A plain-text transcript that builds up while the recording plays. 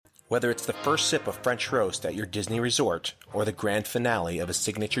Whether it's the first sip of French roast at your Disney resort or the grand finale of a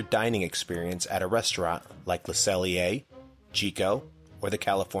signature dining experience at a restaurant like Le Cellier, Chico, or the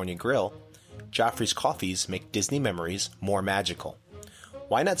California Grill, Joffrey's coffees make Disney memories more magical.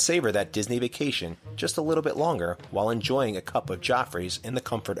 Why not savor that Disney vacation just a little bit longer while enjoying a cup of Joffrey's in the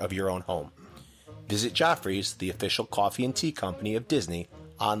comfort of your own home? Visit Joffrey's, the official coffee and tea company of Disney,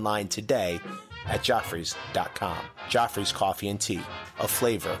 online today at joffreys.com. Joffrey's Coffee and Tea, a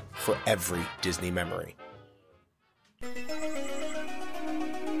flavor for every Disney memory.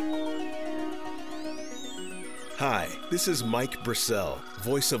 Hi, this is Mike Brissell,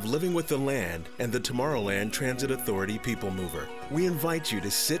 voice of Living with the Land and the Tomorrowland Transit Authority People Mover. We invite you to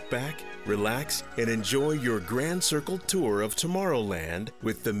sit back, relax, and enjoy your Grand Circle tour of Tomorrowland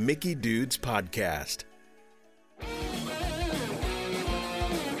with the Mickey Dudes podcast.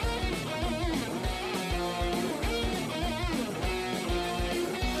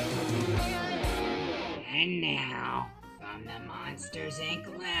 And now, from the Monsters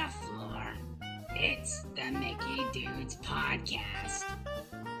Inc. laugh floor, it's the Mickey Dudes podcast.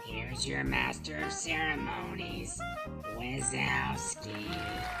 Here's your master of ceremonies, Wazowski.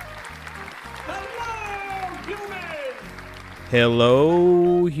 Hello, humans!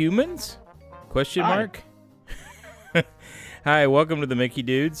 Hello, humans? Question Hi. mark? Hi, welcome to the Mickey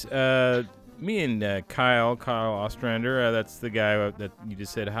Dudes. Me and Kyle Ostrander, that's the guy that you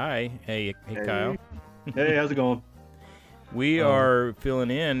just said hi. Hey, Kyle. Hey, how's it going? We are filling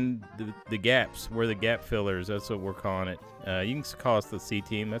in the gaps. We're the gap fillers. That's what we're calling it. You can call us the C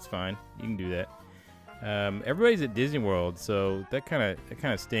team. That's fine. You can do that. Everybody's at Disney World, so that kind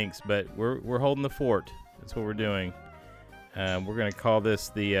of stinks. But we're holding the fort. That's what we're doing. We're gonna call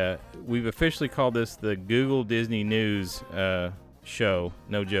this we've officially called this the Google Disney News show.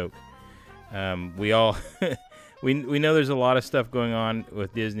 No joke. We all we know there's a lot of stuff going on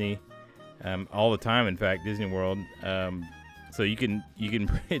with Disney. All the time, in fact, Disney World. So you can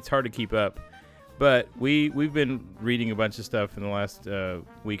it's hard to keep up, but we've been reading a bunch of stuff in the last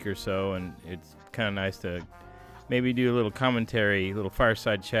week or so, and it's kind of nice to maybe do a little commentary, a little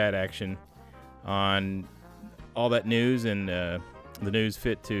fireside chat action on all that news and the news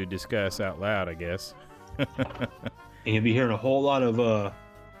fit to discuss out loud, I guess. And you'll be hearing a whole lot of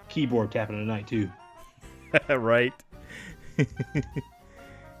keyboard tapping tonight, too. Right.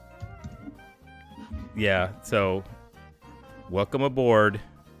 Yeah, so welcome aboard.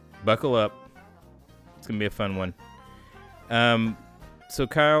 Buckle up. It's going to be a fun one. So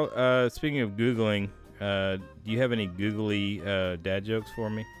Kyle, speaking of Googling, do you have any googly dad jokes for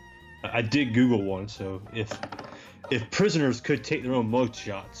me? I did Google one, so if prisoners could take their own mug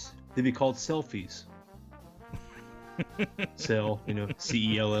shots, they'd be called selfies. Cell,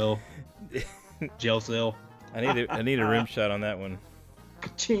 C-E-L-L. Gel cell. I need a rim shot on that one.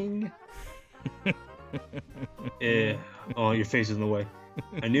 Ka-ching. Oh, your face is in the way.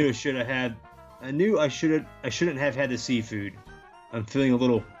 I knew I shouldn't have had the seafood. I'm feeling a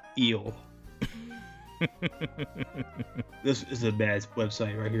little eel. This is a bad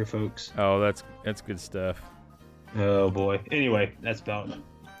website right here, folks. Oh, that's good stuff. Oh boy. Anyway, that's about it.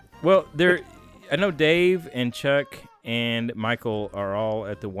 Well, I know Dave and Chuck and Michael are all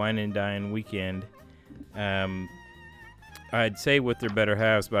at the Wine and Dine weekend. I'd say with their better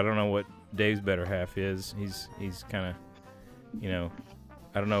halves, but I don't know what Dave's better half is. He's kind of, I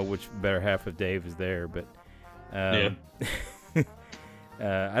don't know which better half of Dave is there, but yeah.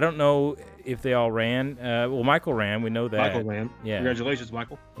 I don't know if they all ran. Well, Michael ran. We know that. Michael ran. Yeah. Congratulations,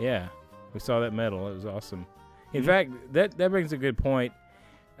 Michael. Yeah, we saw that medal. It was awesome. In fact, that brings a good point.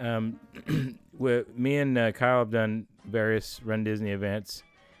 Me and Kyle have done various Run Disney events.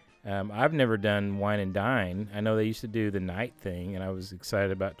 I've never done Wine and Dine. I know they used to do the night thing, and I was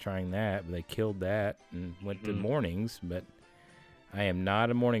excited about trying that, but they killed that and went to mornings. But I am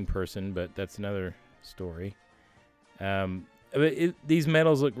not a morning person, but that's another story. These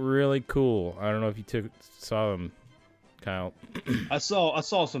medals look really cool. I don't know if you saw them, Kyle. I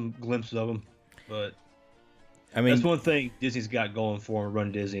saw some glimpses of them, but I mean, that's one thing Disney's got going for them,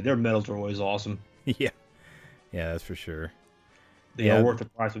 Run Disney. Their medals are always awesome. Yeah, that's for sure. They are worth the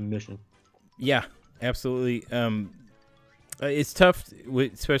price of admission. Yeah, absolutely. It's tough,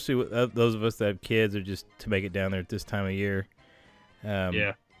 especially with those of us that have kids, or just to make it down there at this time of year.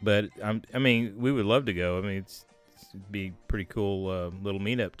 Yeah. But I mean, we would love to go. I mean, it'd be pretty cool little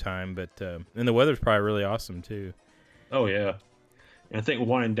meetup time. But and the weather's probably really awesome too. Oh yeah, and I think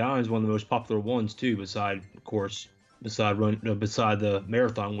Wine and Dine is one of the most popular ones too. Beside the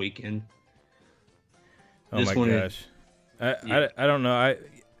marathon weekend. Oh my gosh. I don't know.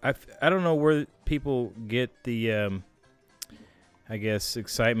 I don't know where people get the I guess,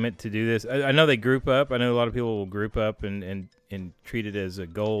 excitement to do this. I know they group up. I know a lot of people will group up and treat it as a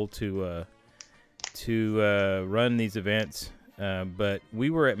goal to run these events. But we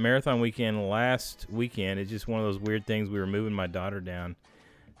were at Marathon Weekend last weekend. It's just one of those weird things. We were moving my daughter down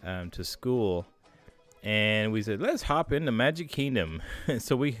to school, and we said, let's hop into Magic Kingdom.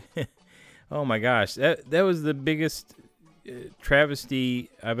 So we, oh my gosh, that was the biggest travesty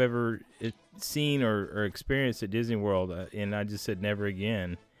I've ever seen or experienced at Disney World, and I just said never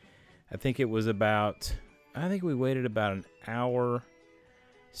again. I think we waited about an hour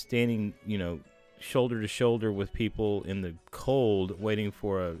standing, shoulder to shoulder with people in the cold waiting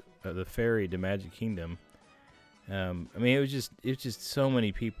for the ferry to Magic Kingdom. I mean, it was just so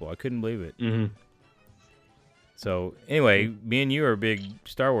many people. I couldn't believe it. Mm-hmm. So anyway, me and you are big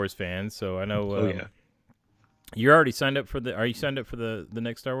Star Wars fans, so I know. Oh yeah. You're already signed up for the. Are you signed up for the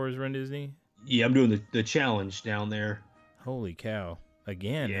next Star Wars Run Disney? Yeah, I'm doing the challenge down there. Holy cow!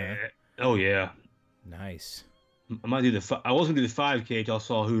 Again? Yeah. Huh? Oh yeah. Nice. I might do I was gonna do the 5K until I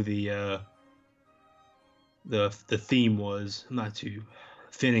saw who the theme was. I'm not too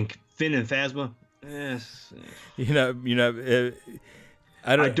Finn and Phasma. Yes.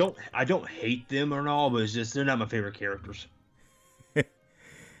 I don't hate them or all, but it's just they're not my favorite characters.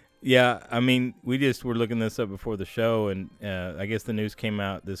 Yeah, I mean, we just were looking this up before the show, and I guess the news came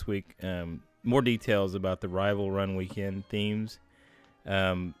out this week. More details about the Rival Run Weekend themes.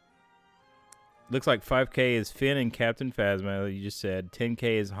 Looks like 5K is Finn and Captain Phasma, you just said.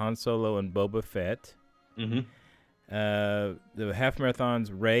 10K is Han Solo and Boba Fett. Mm-hmm. The half marathons,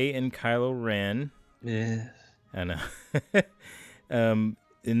 Rey and Kylo Ren. Yeah. I know. And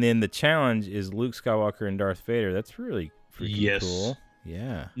then the challenge is Luke Skywalker and Darth Vader. That's really freaking cool.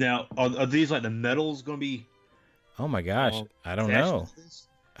 Yeah. Now, are these like the medals going to be? Oh my gosh, I don't know.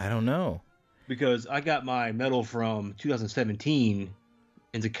 I don't know. Because I got my medal from 2017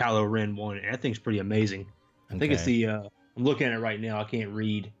 into Kylo Ren one, and that thing's pretty amazing. I think it's the. I'm looking at it right now. I can't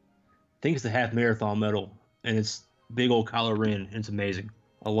read. I think it's the half marathon medal, and it's big old Kylo Ren. And it's amazing.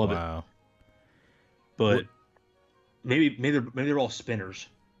 I love it. Wow. But maybe they're all spinners.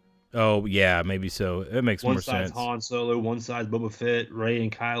 Oh yeah, maybe so. It makes more sense. One side's Han Solo, one side's Boba Fett, Rey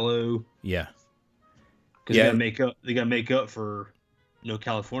and Kylo. Yeah. Because they gotta make up for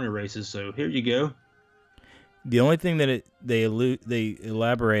California races. So here you go. The only thing that they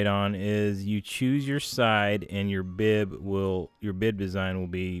elaborate on is you choose your side, and your bib design will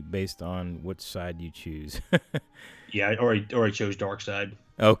be based on which side you choose. Yeah, or I chose dark side.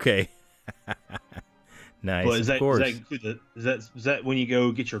 Okay. Nice. But is that when you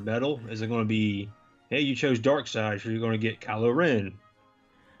go get your medal? Is it going to be, hey, you chose dark side, so you're going to get Kylo Ren?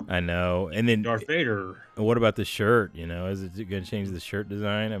 I know. And then Darth Vader. What about the shirt? Is it going to change the shirt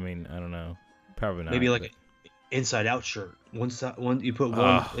design? I mean, I don't know. Probably not. Maybe like an inside-out shirt. One you put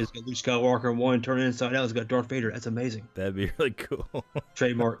one, it's got Luke Skywalker, and one turn inside out, it's got Darth Vader. That's amazing. That'd be really cool.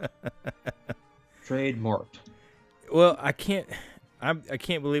 Trademarked. Well, I can't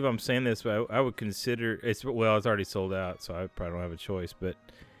believe I'm saying this, but I would consider it's already sold out, so I probably don't have a choice. But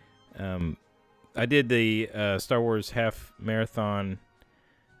I did the Star Wars half marathon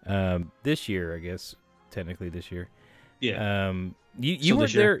this year, I guess technically this year. Yeah. You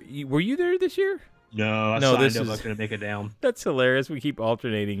weren't there. Were you there this year? No, I signed up. I was going to make it down. That's hilarious. We keep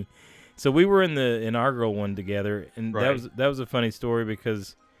alternating. So we were in the inaugural one together, and right. that was a funny story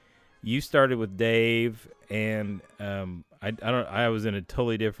because you started with Dave, and I was in a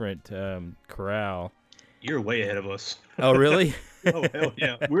totally different corral. You're way ahead of us. Oh, really? Oh, hell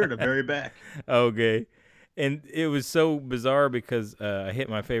yeah. We're in the very back. Okay. And it was so bizarre because I hit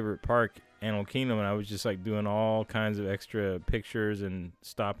my favorite park, Animal Kingdom, and I was just like doing all kinds of extra pictures and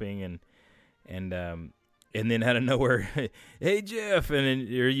stopping and then out of nowhere, hey, Jeff, and then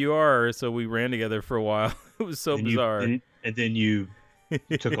here you are. So we ran together for a while. It was so bizarre. And then you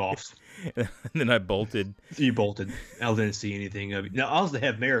took off. And then I bolted. You bolted. I didn't see anything of it. Now, I was the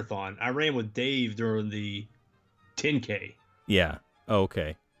half marathon. I ran with Dave during the 10K. Yeah. Oh,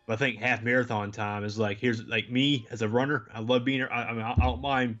 okay. But I think half marathon time is like, here's like me as a runner. I love being here. I mean, I don't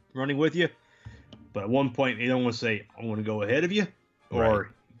mind running with you. But at one point, you don't want to say, I want to go ahead of you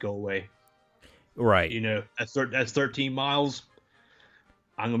or go away. Right. That's 13 miles.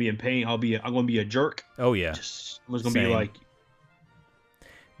 I'm going to be in pain. I'm going to be a jerk. Oh, yeah. I'm just going to be like.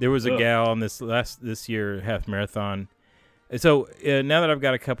 There was a gal on this year half marathon. So now that I've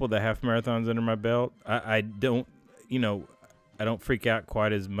got a couple of the half marathons under my belt, I don't freak out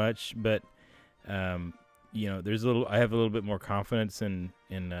quite as much, but there's I have a little bit more confidence in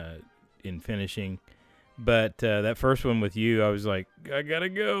finishing. But that first one with you, I was like, I gotta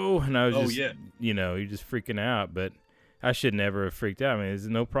go, and I was you're just freaking out. But I should never have freaked out. I mean, there's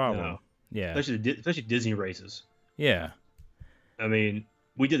no problem. No. Yeah. Especially Disney races. Yeah. I mean,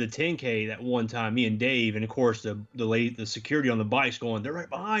 we did the 10K that one time, me and Dave, and of course the security on the bike's going, they're right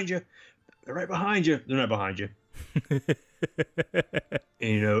behind you. They're right behind you. They're not behind you.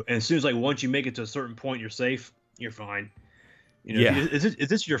 And, and as soon as once you make it to a certain point, you're safe. You're fine. Yeah. Is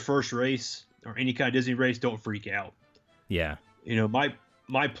this your first race or any kind of Disney race? Don't freak out. Yeah.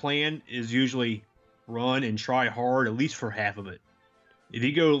 My plan is usually run and try hard at least for half of it. If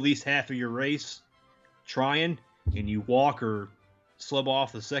you go at least half of your race trying and you walk or slub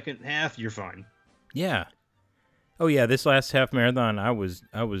off the second half, you're fine. Yeah. Oh yeah, this last half marathon I was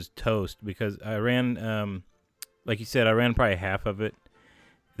toast because I ran like you said, I ran probably half of it,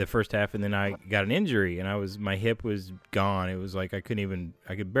 the first half, and then I got an injury and my hip was gone. It was like I could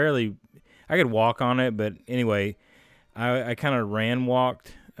walk on it, but anyway, I kind of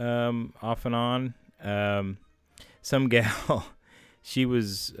walked off and on. Some gal, she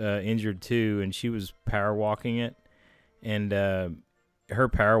was injured too, and she was power walking it, and her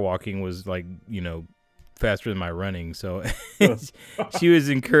power walking was faster than my running, so she was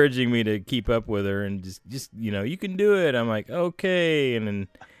encouraging me to keep up with her and just you can do it. I'm like, okay, and then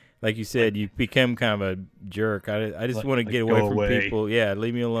like you said, you become kind of a jerk. I just want to get away from people. Yeah,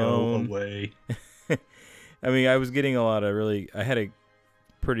 leave me alone. Go away. I mean, I was getting a lot of I had a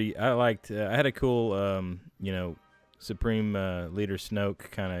cool Supreme Leader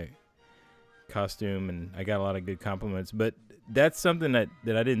Snoke kind of costume, and I got a lot of good compliments, but that's something that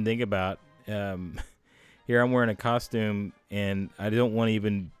I didn't think about. Here I'm wearing a costume, and I don't want to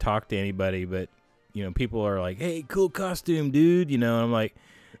even talk to anybody, but, people are like, hey, cool costume, dude, and I'm like,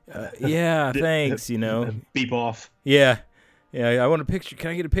 yeah, thanks, Beep off. Yeah, I want a picture.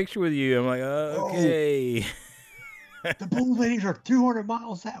 Can I get a picture with you? I'm like, okay. The bull ladies are 200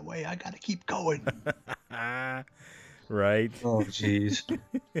 miles that way. I got to keep going. Right. Oh, jeez.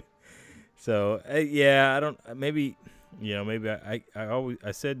 So, yeah, I don't, maybe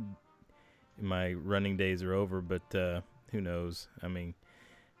I said my running days are over, but who knows? I mean,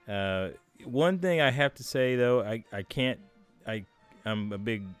 one thing I have to say though, I'm a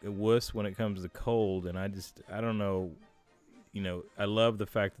big wuss when it comes to cold, and I don't know. I love the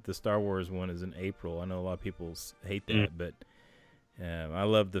fact that the Star Wars one is in April. I know a lot of people hate that, but I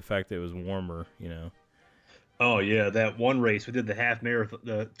love the fact that it was warmer. Oh yeah, that one race we did, the half marathon,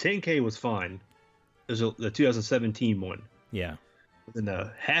 the 10K was fine. There's the 2017 one. Yeah. Then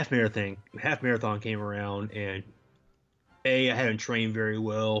the half marathon came around, and A, I hadn't trained very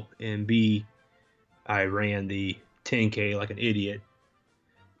well, and B, I ran the 10K like an idiot.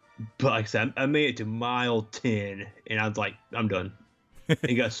 But like I said, I made it to mile 10, and I was like, I'm done.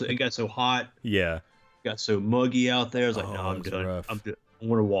 It got so hot. Yeah. It got so muggy out there. I was like, no, I'm done. Rough. I'm done. I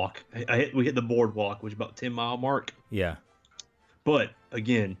want to walk. We hit the boardwalk, which is about 10-mile mark. Yeah. But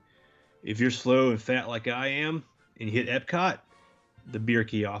again, if you're slow and fat like I am, and you hit Epcot, the beer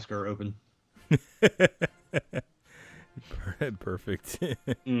kiosks are open. Perfect.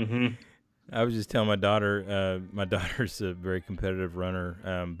 Mm-hmm. I was just telling my daughter, my daughter's a very competitive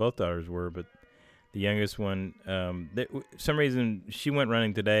runner. Both daughters were, but the youngest one, for some reason, she went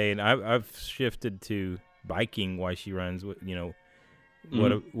running today, and I've shifted to biking while she runs. What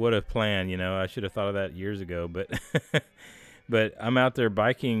a plan, I should have thought of that years ago, but but I'm out there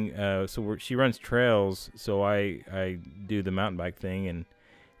biking. So she runs trails, so I do the mountain bike thing, and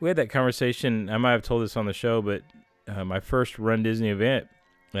we had that conversation. I might have told this on the show, but my first Run Disney event,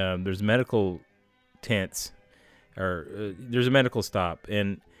 there's medical tents, or there's a medical stop,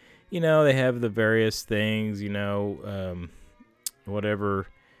 and they have the various things, whatever,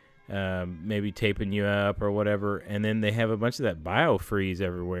 maybe taping you up or whatever, and then they have a bunch of that biofreeze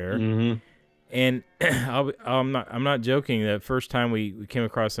everywhere. Mm-hmm. And I'm not joking. The first time we came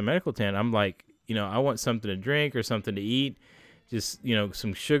across a medical tent, I'm like, I want something to drink or something to eat, just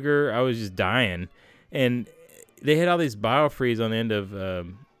some sugar. I was just dying, and they had all these biofreeze on the end of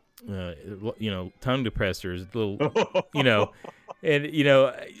tongue depressors, little,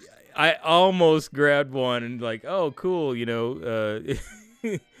 and I almost grabbed one and like, oh cool,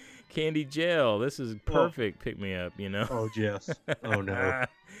 candy gel. This is perfect. Pick me up, Oh, Jess. Oh, no.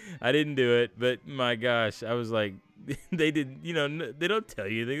 I didn't do it, but my gosh, I was like, they did, they don't tell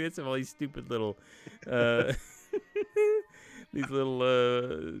you. They have all these stupid little, these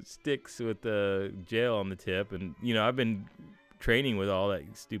little sticks with gel on the tip. And, I've been training with all that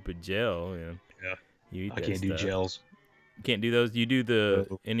stupid gel. Yeah. You eat I that can't do stuff. gels. Can't do those? You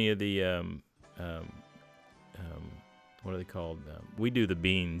do any of the, what are they called? We do the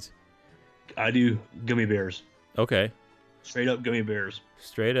beans. I do gummy bears. Okay. Straight up gummy bears.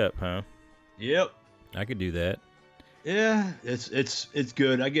 Straight up, huh? Yep. I could do that. Yeah, it's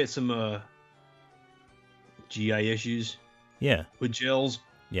good. I get some GI issues Yeah. with gels.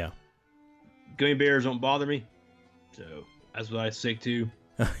 Yeah. Gummy bears don't bother me, so that's what I stick to.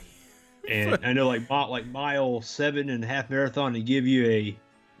 And I know like mile 7.5 marathon, they give you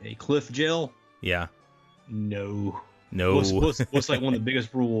a cliff gel. Yeah. No. No. What's like one of the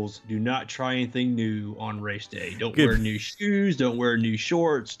biggest rules? Do not try anything new on race day. Don't wear new shoes. Don't wear new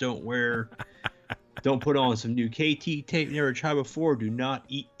shorts. Don't put on some new KT tape you never tried before. Do not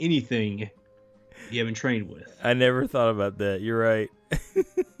eat anything you haven't trained with. I never thought about that. You're right.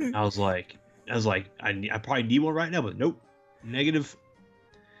 I was like, I probably need one right now, but nope, negative.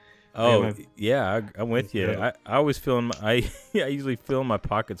 Oh yeah, I'm with you. Yeah. I always I usually fill my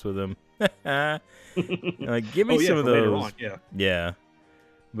pockets with them. Like, give me some of those. On, yeah. Yeah,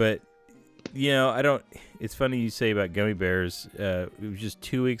 but I don't. It's funny you say about gummy bears. It was just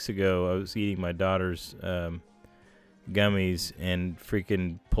 2 weeks ago. I was eating my daughter's gummies and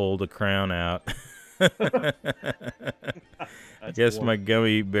freaking pulled a crown out. I guess my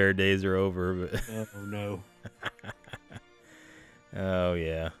gummy bear days are over. But oh no. Oh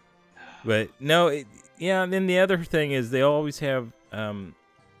yeah. But no, and then the other thing is they always have,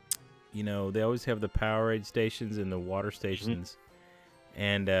 they always have the Powerade stations and the water stations.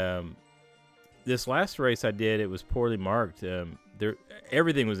 Mm-hmm. And this last race I did, it was poorly marked.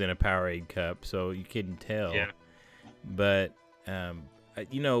 Everything was in a Powerade cup, so you couldn't tell. Yeah. But,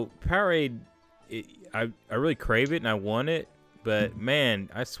 Powerade, I really crave it and I want it. But, man,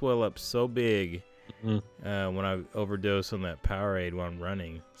 I swell up so big. When I overdose on that Powerade while I'm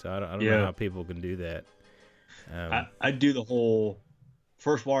running. So I don't know how people can do that. I do the whole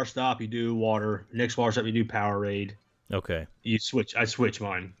first water stop, you do water. Next water stop, you do Powerade. Okay. I switch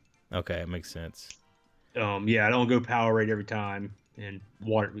mine. Okay, that makes sense. I don't go Powerade every time and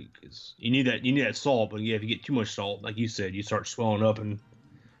water because you need that salt. But if you get too much salt, like you said, you start swelling up and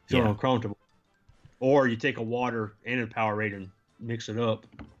feeling uncomfortable. Or you take a water and a Powerade and mix it up.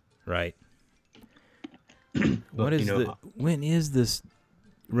 Right. When is this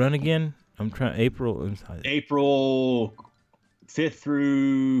run again? I'm trying April 5th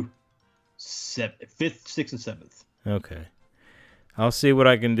through 5th, 6th, and 7th. Okay. I'll see what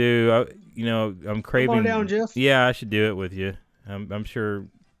I can do. I'm craving. Come on down, Jeff. Yeah, I should do it with you. I'm sure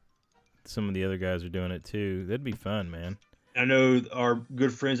some of the other guys are doing it too. That'd be fun, man. I know our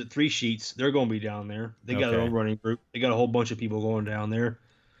good friends at Three Sheets, they're going to be down there. They got their own running group. They got a whole bunch of people going down there.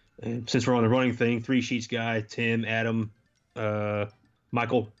 And since we're on the running thing, Three Sheets guy, Tim, Adam,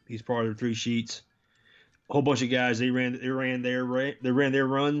 Michael, he's part of the Three Sheets. A whole bunch of guys. They ran their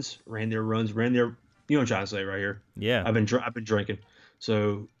runs. You know what I'm trying to say right here. Yeah. I've been drinking.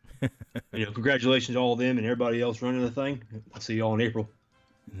 So, congratulations to all of them and everybody else running the thing. I'll see y'all in April.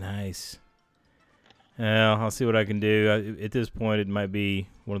 Nice. I'll see what I can do. At this point, it might be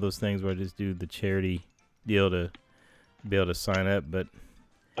one of those things where I just do the charity deal to be able to sign up, but.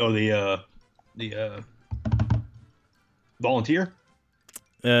 Oh, the volunteer?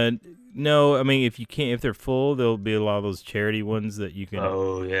 No, I mean, if they're full, there'll be a lot of those charity ones that you can.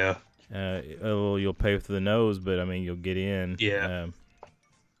 Oh yeah. You'll pay for the nose, but I mean, you'll get in. Yeah.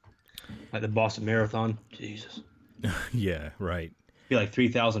 Like the Boston Marathon. Jesus. Yeah. Right. Be like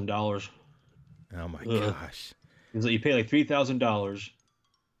 $3,000. Oh my gosh. So you pay like $3,000,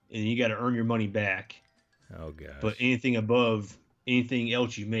 and you got to earn your money back. Oh gosh. But anything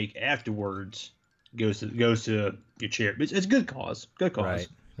else you make afterwards goes to your charity. It's a good cause. Good cause.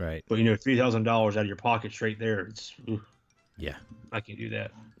 Right. But $3,000 out of your pocket straight there. Yeah. I can't do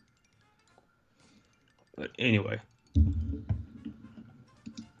that. But anyway.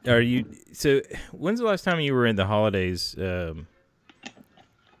 So when's the last time you were in the holidays at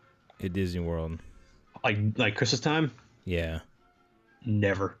Disney World? Like Christmas time? Yeah.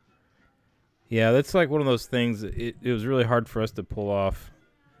 Never. Yeah, that's like one of those things. It was really hard for us to pull off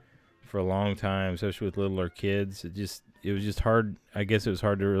for a long time, especially with littler kids. It was just hard. I guess it was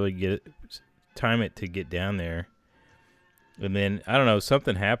hard to really time it to get down there. And then I don't know,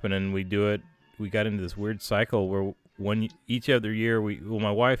 something happened, and we got into this weird cycle where each other year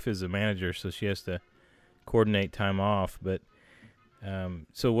my wife is a manager, so she has to coordinate time off. But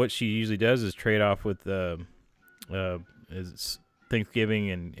so what she usually does is trade off with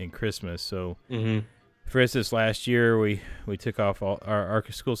Thanksgiving and Christmas. So for instance, last year we took off all our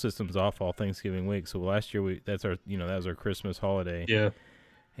school system's off all Thanksgiving week. So last year that was our Christmas holiday. Yeah.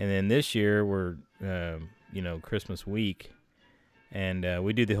 And then this year we're Christmas week, and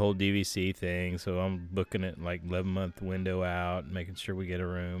we do the whole DVC thing. So I'm booking it like 11-month window out, making sure we get a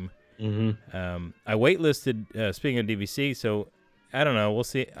room. I waitlisted. Speaking of DVC, so I don't know. We'll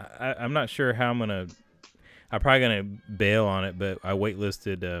see. I'm not sure how I'm gonna. I'm probably gonna bail on it, but I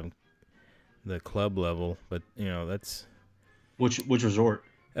waitlisted the club level. But that's Which resort?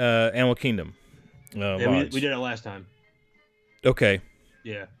 Animal Kingdom. Yeah, we did it last time. Okay.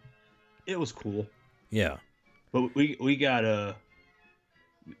 Yeah, it was cool. Yeah. But we got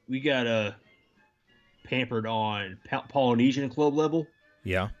pampered on Polynesian club level.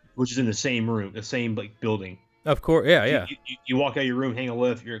 Yeah. Which is in the same room, the same building. Of course. Yeah. Yeah. You walk out of your room, hang a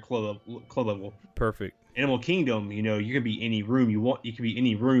left, you're at club level. Perfect. Animal Kingdom, you can be any room you want. You can be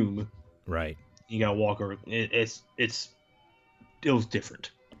any room. Right. You gotta walk over. It was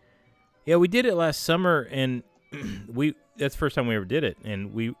different. Yeah, we did it last summer, and that's the first time we ever did it,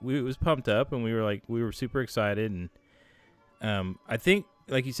 and we was pumped up, and we were super excited, and I think,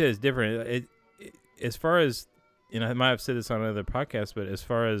 like you said, it's different. As far as, I might have said this on another podcast, but as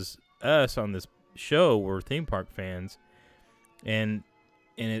far as us on this show, we're theme park fans, and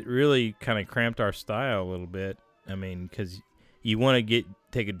it really kind of cramped our style a little bit. I mean, because you want to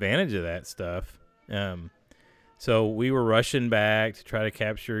take advantage of that stuff. So we were rushing back to try to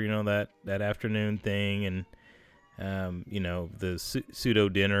capture, that afternoon thing, and the pseudo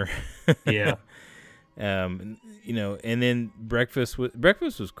dinner. Yeah. And then breakfast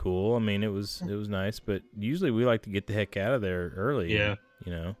was cool. I mean, it was nice, but usually we like to get the heck out of there early. Yeah.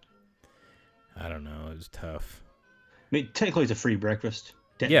 I don't know. It was tough. I mean, technically it's a free breakfast.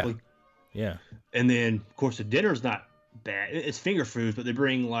 Technically. Yeah. And then, of course, the dinner's not bad. It's finger foods, but they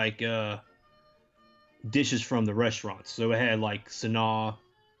bring dishes from the restaurants. So it had Sanaa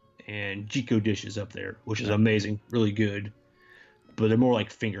and Chico dishes up there, which is amazing, really good. But they're more like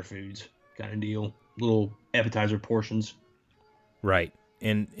finger foods kind of deal, little appetizer portions. Right,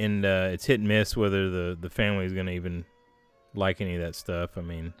 and it's hit and miss whether the family is going to even like any of that stuff. I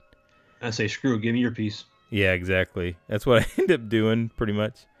mean, I say screw it, give me your piece. Yeah, exactly. That's what I end up doing pretty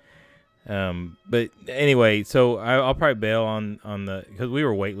much. But anyway, so I'll probably bail on because we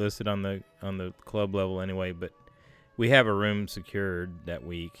were waitlisted on the club level anyway, but we have a room secured that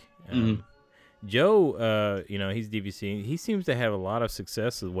week. Joe, he's DVC. He seems to have a lot of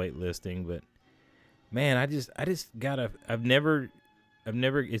success with waitlisting, but man, I've never,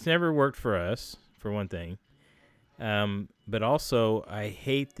 it's never worked for us, for one thing. But also I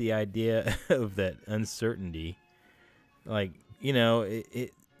hate the idea of that uncertainty.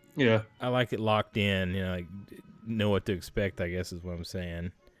 Yeah. I like it locked in, know what to expect, I guess is what I'm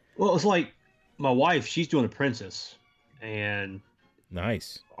saying. Well, it's like my wife, she's doing a princess, and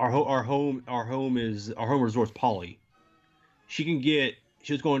nice. Our home resort's Poly. She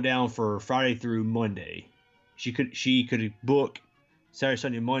was going down for Friday through Monday. She could book Saturday,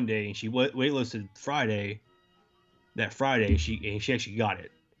 Sunday, Monday, and she waitlisted Friday. That Friday, she actually got it.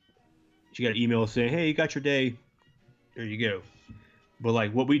 She got an email saying, "Hey, you got your day. There you go."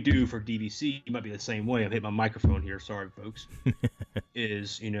 But what we do for DVC, it might be the same way. I've hit my microphone here. Sorry, folks.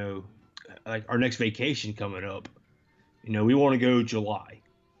 Is our next vacation coming up. We want to go July,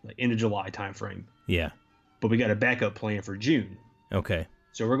 end of July time frame. Yeah. But we got a backup plan for June. Okay.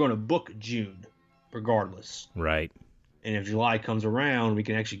 So we're going to book June, regardless. Right. And if July comes around, we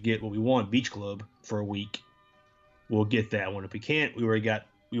can actually get what we want, Beach Club, for a week. We'll get that one. If we can't, we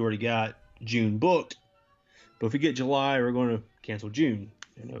already got June booked. But if we get July, we're going to cancel June.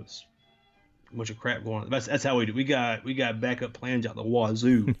 It's a bunch of crap going on. That's how we do. We got backup plans out the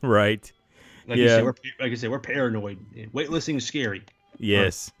wazoo. Right. You said, we're paranoid. Waitlisting is scary.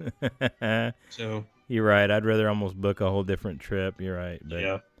 Yes. So you're right. I'd rather almost book a whole different trip. You're right. But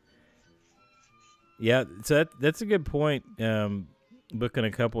yeah. Yeah. So that's a good point. Booking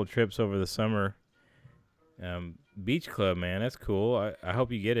a couple of trips over the summer. Beach Club, man, that's cool. I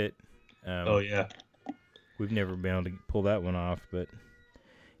hope you get it. Oh yeah. We've never been able to pull that one off, but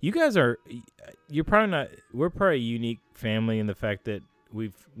you guys you're probably not. We're probably a unique family in the fact that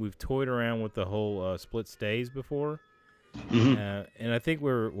we've toyed around with the whole split stays before, and I think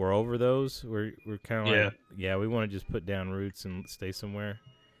we're over those. We're kind of we want to just put down roots and stay somewhere.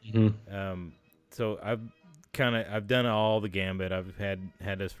 So I've done all the gambit. I've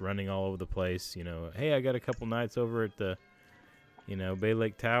had us running all over the place. Hey, I got a couple nights over at the, Bay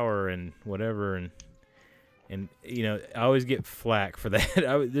Lake Tower and whatever, and I always get flack for that.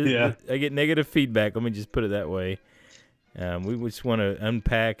 I get negative feedback. Let me just put it that way. We just want to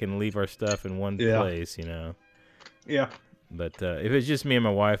unpack and leave our stuff in one place, Yeah. But if it's just me and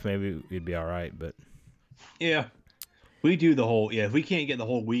my wife, maybe it'd be all right. But yeah, we do the whole. Yeah, if we can't get the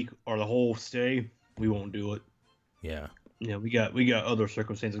whole week or the whole stay, we won't do it. Yeah. We got other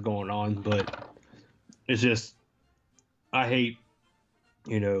circumstances going on, but it's just I hate,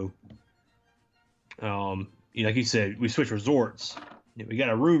 like you said, we switch resorts, we got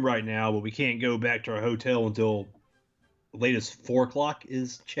a room right now, but we can't go back to our hotel until the latest 4 o'clock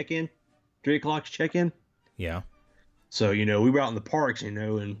is check-in, 3 o'clock check-in. Yeah. So, we were out in the parks,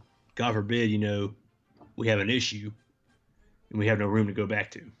 and God forbid, we have an issue and we have no room to go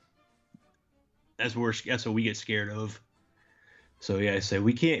back to. That's what we get scared of. So yeah, I say if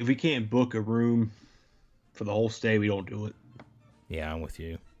we can't book a room for the whole stay, we don't do it. Yeah, I'm with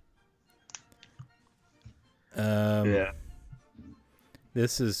you. Yeah.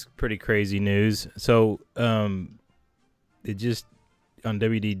 This is pretty crazy news. So, it just on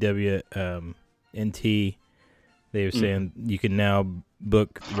WDW NT, they were saying you can now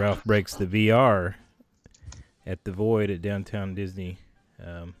book Ralph Breaks the VR at the Void at Downtown Disney.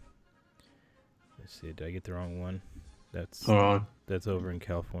 Let's see, did I get the wrong one? Hold on. That's over in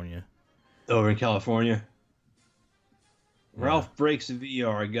California. Over in California. Yeah. Ralph Breaks the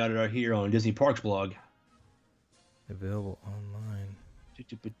VR. I got it right here on Disney Parks blog. Available online.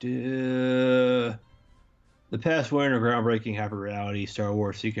 The past winner of groundbreaking hyper-reality Star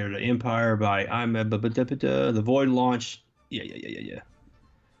Wars Secret of the Empire by The Void launched. Yeah.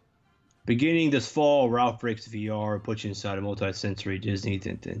 Beginning this fall, Ralph Breaks the VR puts you inside a multi-sensory Disney.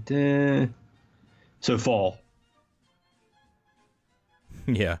 So fall.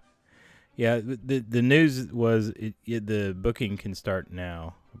 Yeah. The news was the booking can start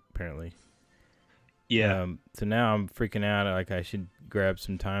now, apparently. Yeah. So now I'm freaking out. Like I should grab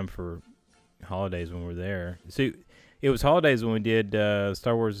some time for holidays when we're there. So it was holidays when we did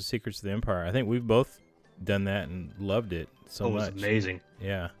Star Wars: The Secrets of the Empire. I think we've both done that and loved it so much. It was amazing.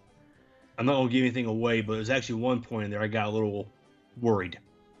 Yeah. I'm not gonna give anything away, but there's actually one point in there I got a little worried.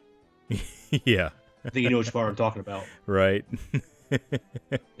 Yeah. I think you know which part I'm talking about. Right.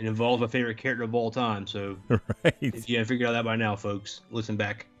 It involves my favorite character of all time, so right. If you haven't figured out that by now, folks, listen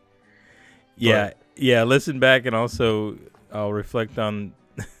back. Yeah, listen back, and also I'll reflect on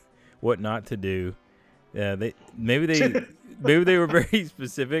what not to do. Yeah, maybe they were very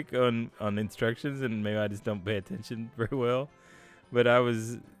specific on instructions, and maybe I just don't pay attention very well. But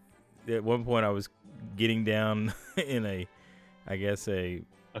at one point I was getting down in a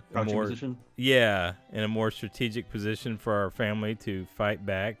crouching position? Yeah, in a more strategic position for our family to fight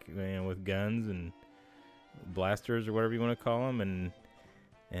back, with guns and blasters or whatever you want to call them,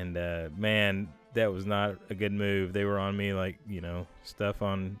 and man, that was not a good move. They were on me like, stuff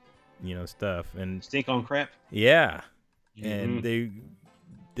on, stuff and stink on crap. Yeah, and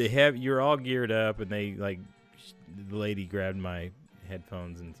they have you're all geared up, and they the lady grabbed my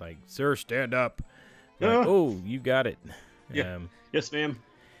headphones and it's like, "Sir, stand up." Like, oh, you got it. Yeah. Yes, ma'am.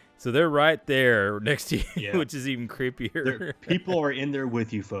 So they're right there next to you, Yeah. which is even creepier. People are in there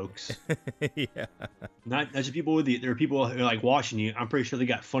with you, folks. Yeah. Not just people with you. There are people who are watching you. I'm pretty sure they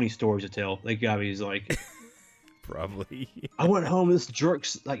got funny stories to tell. They got me like, probably. I went home. This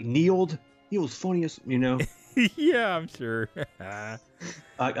jerk's kneeled. He was funniest, Yeah, I'm sure. I'm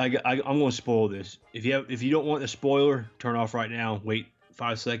going to spoil this. If you don't want the spoiler, turn off right now. Wait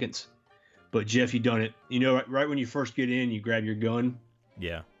 5 seconds. But Jeff, you done it. Right when you first get in, you grab your gun.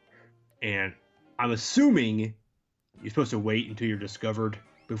 Yeah. And I'm assuming you're supposed to wait until you're discovered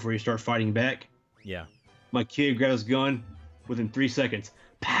before you start fighting back. Yeah. My kid grabbed his gun within 3 seconds.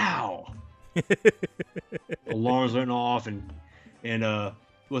 Pow! Alarms went off, and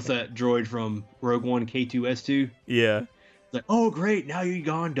what's that droid from Rogue One, K2S2? Yeah. It's like, oh great, now you're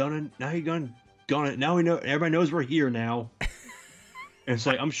gone, done it. Now you're gone it. Now we know. Everybody knows we're here now. And it's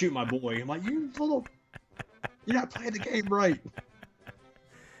like, I'm shooting my boy. I'm like, you're not playing the game right.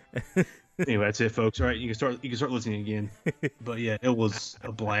 Anyway, that's it, folks. All right, you can start listening again. But yeah, it was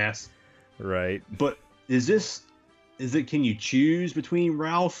a blast. Right. But can you choose between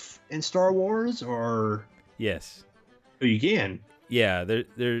Ralph and Star Wars, or? Yes. Oh, you can. Yeah, they're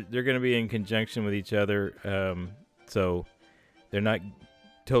going to be in conjunction with each other. So they're not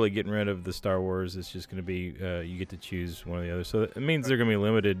totally getting rid of the Star Wars. It's just going to be you get to choose one or the other. So it means they're going to be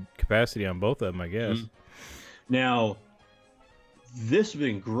limited capacity on both of them, I guess. Mm-hmm. Now, this would have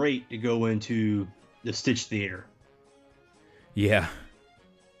been great to go into the Stitch Theater. Yeah.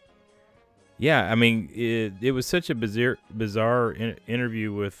 Yeah, I mean, it was such a bizarre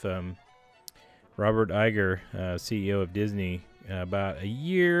interview with Robert Iger, CEO of Disney, about a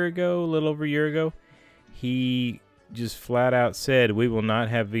little over a year ago. He just flat out said, we will not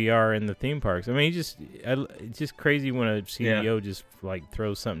have VR in the theme parks. I mean, it's just crazy when a CEO just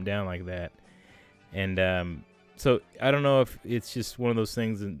throws something down like that. And so I don't know if it's just one of those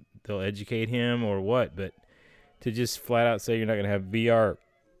things that they'll educate him or what, but to just flat out say you're not going to have VR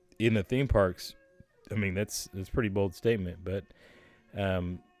in the theme parks, I mean, that's a pretty bold statement. But,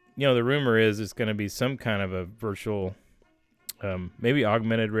 the rumor is it's going to be some kind of a virtual maybe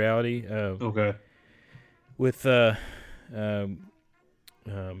augmented reality. Okay. With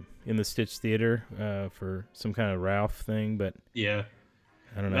in the Stitch Theater for some kind of Ralph thing, but yeah,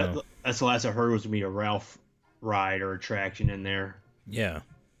 I don't know. That's the last I heard was going to be a Ralph ride or attraction in there. Yeah.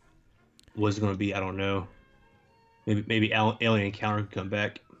 Was going to be, I don't know. Maybe Alien Encounter could come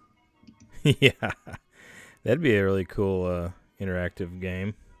back. Yeah. That'd be a really cool interactive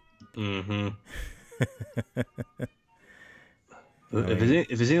game. Mm-hmm. If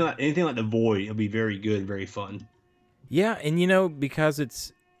it's anything like The Void, it'll be very good, very fun. Yeah, and because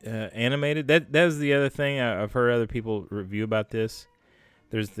it's animated, that's the other thing I've heard other people review about this.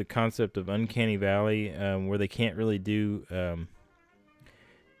 There's the concept of Uncanny Valley, where they can't really do.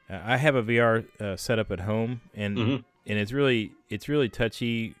 I have a VR setup at home, and it's really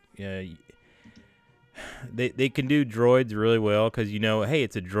touchy. They can do droids really well because hey,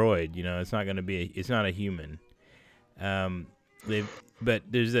 it's a droid. It's not going to be it's not a human. But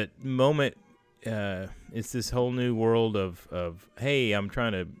there's that moment. It's this whole new world of hey, I'm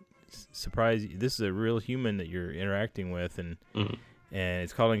trying to surprise you. This is a real human that you're interacting with, and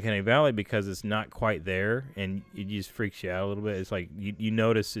it's called Uncanny Valley because it's not quite there, and it just freaks you out a little bit. It's like you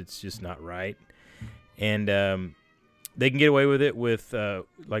notice it's just not right, and they can get away with it with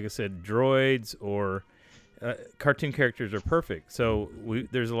like I said, droids or cartoon characters are perfect. So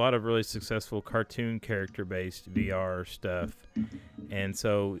there's a lot of really successful cartoon character-based VR stuff, and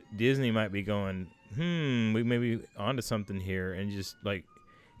so Disney might be going, we may be onto something here, and just like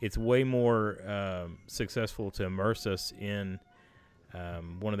it's way more successful to immerse us in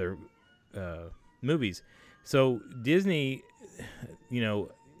one of their movies. So Disney,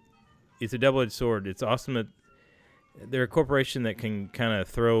 it's a double-edged sword. It's awesome that they're a corporation that can kind of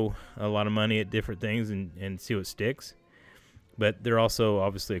throw a lot of money at different things and see what sticks. But they're also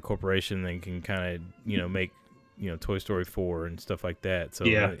obviously a corporation that can kind of, make, Toy Story 4 and stuff like that. So,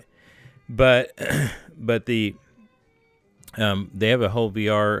 yeah. But the they have a whole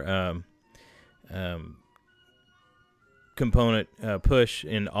VR component push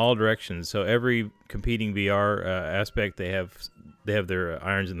in all directions. So every competing VR aspect, they have their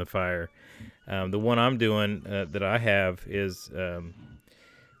irons in the fire. The one I'm doing that I have is the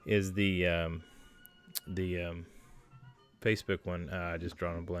Facebook one. I just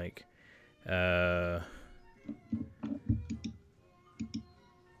drawn a blank.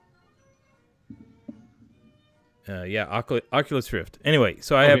 Oculus Rift. Anyway,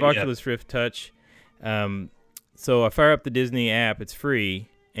 so I have Oculus Rift Touch. So I fire up the Disney app. It's free,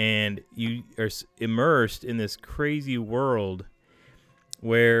 and you are immersed in this crazy world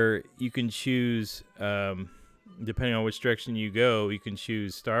where you can choose, depending on which direction you go, you can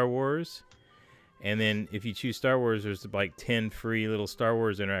choose Star Wars. And then if you choose Star Wars, there's like 10 free little Star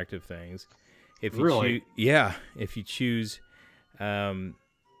Wars interactive things. If you really? If you choose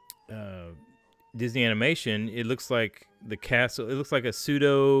Disney Animation, it looks like the castle. It looks like a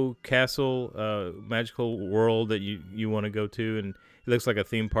pseudo castle, magical world that you want to go to, and it looks like a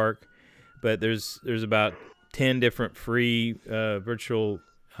theme park. But there's about 10 different free virtual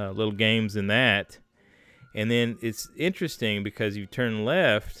little games in that. And then it's interesting because you turn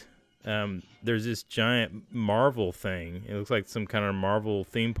left, there's this giant Marvel thing. It looks like some kind of Marvel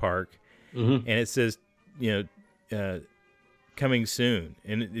theme park. And it says, coming soon.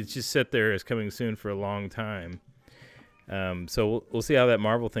 And it's just set there as coming soon for a long time. So we'll see how that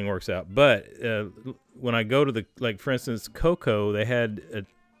Marvel thing works out. But when I go to for instance, Coco, they had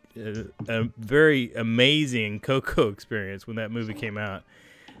a very amazing Coco experience when that movie came out.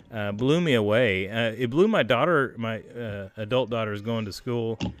 Blew me away. It blew my daughter, my adult daughter is going to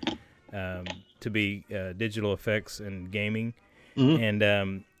school to be digital effects and gaming.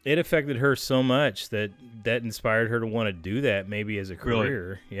 And it affected her so much that inspired her to want to do that maybe as a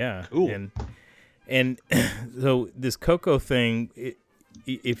career. Really? Yeah. Ooh. And so this Coco thing,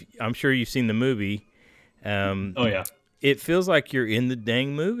 if I'm sure you've seen the movie. Oh yeah. It feels like you're in the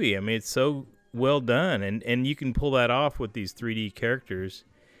dang movie. I mean, it's so well done, and you can pull that off with these 3D characters.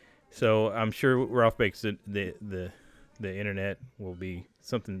 So I'm sure Ralph Bakes the internet will be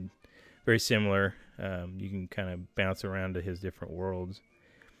something very similar. You can kind of bounce around to his different worlds.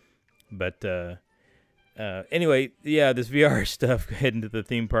 But anyway, yeah, this VR stuff heading to the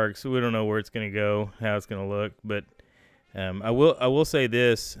theme park, so we don't know where it's going to go, how it's going to look. But I will say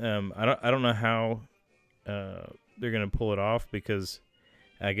this: I don't know how they're going to pull it off because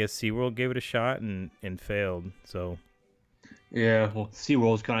I guess SeaWorld gave it a shot and failed. So yeah, well,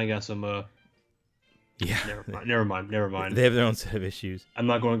 SeaWorld's kind of got some. Never mind. They have their own set of issues. I'm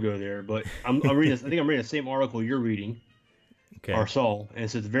not going to go there, but I'm reading. I think I'm reading the same article you're reading. Okay. or saw, and it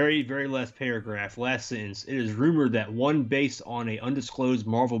says very, very last paragraph, last sentence. It is rumored that one based on a undisclosed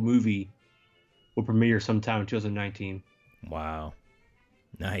Marvel movie will premiere sometime in 2019. Wow.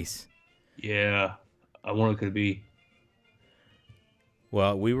 Nice. Yeah, I wonder what it could be.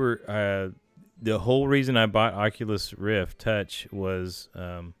 Well, we were the whole reason I bought Oculus Rift Touch was,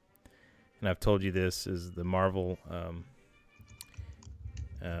 and I've told you this, is the Marvel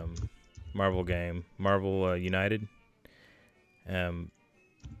Marvel game, Marvel United. And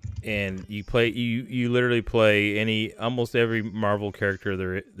you literally play almost every Marvel character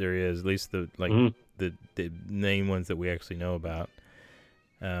there is, at least the main ones that we actually know about.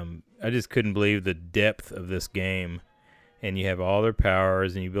 I just couldn't believe the depth of this game, and you have all their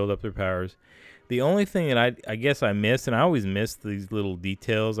powers and you build up their powers. The only thing that I guess I missed, and I always miss these little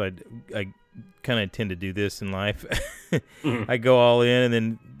details. I kind of tend to do this in life. I go all in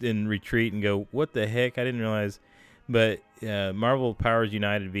and then retreat and go, what the heck? I didn't realize. But Marvel Powers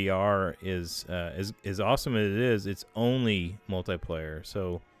United VR is as awesome as it is. It's only multiplayer.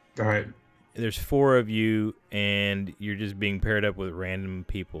 So All right. there's 4 of you, and you're just being paired up with random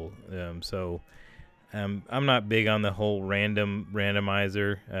people. I'm not big on the whole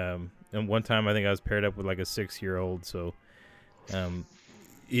randomizer. And one time I think I was paired up with like a 6-year-old. So I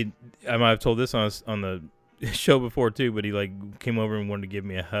might have told this on the show before too, but he like came over and wanted to give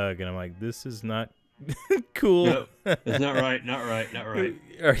me a hug, and I'm like, this is not cool. No, it's not right. Not right.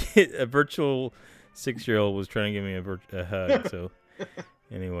 A virtual 6-year-old was trying to give me a hug. So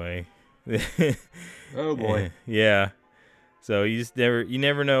anyway. Oh boy. Yeah. So you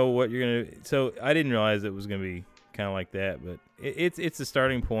never know what you're gonna. So I didn't realize it was gonna be kind of like that, but it's a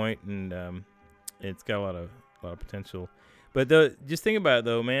starting point, and it's got a lot of potential. But just think about it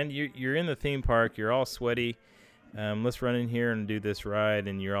though, man. You're in the theme park. You're all sweaty. Let's run in here and do this ride,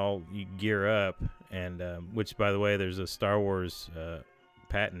 and you gear up. And which, by the way, there's a Star Wars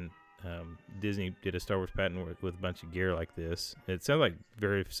patent. Disney did a Star Wars patent with a bunch of gear like this. It sounds like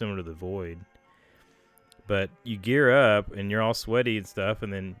very similar to the Void. But you gear up, and you're all sweaty and stuff,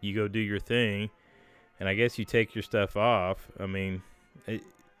 and then you go do your thing. And I guess you take your stuff off. I mean,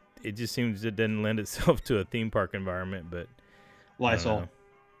 it just seems it doesn't lend itself to a theme park environment, but Lysol.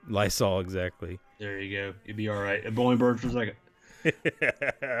 Lysol, exactly. There you go. You'll be all right. A bowling bird for a second.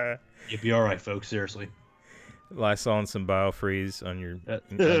 You'll be all right, folks. Seriously. Lysol and some Biofreeze on your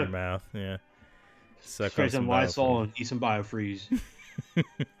mouth. Yeah. Suck on some Lysol and eat some Biofreeze.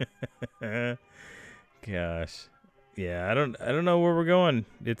 Gosh. Yeah, I don't know where we're going.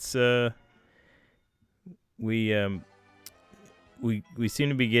 It's we seem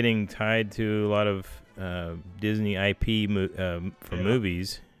to be getting tied to a lot of Disney IP for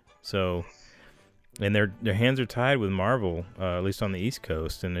movies. So, and their hands are tied with Marvel, at least on the East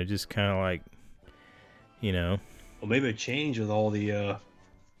Coast, and they're just kind of like, Well, maybe a change with all the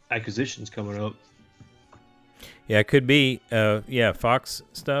acquisitions coming up. Yeah, it could be. Fox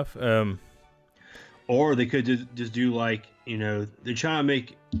stuff. Or they could just do like, they're trying to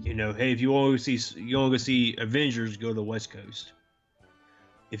make, hey, if you want to go see Avengers, go to the West Coast.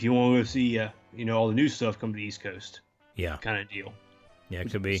 If you want to go see, all the new stuff, come to the East Coast. Yeah. Kind of deal. Yeah, it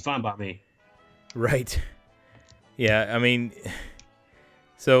could be. It's fine by me. Right. Yeah, I mean,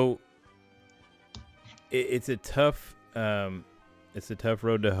 so it's a tough road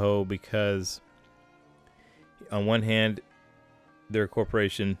to hoe, because on one hand, they're a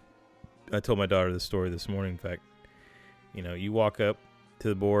corporation. I told my daughter this story this morning. In fact, you walk up to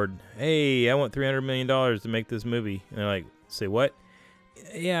the board, hey, I want $300 million to make this movie. And they're like, say what?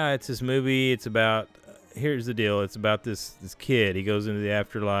 Yeah, it's this movie. It's about, here's the deal. It's about this kid. He goes into the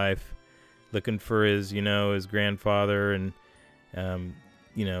afterlife looking for his grandfather. And,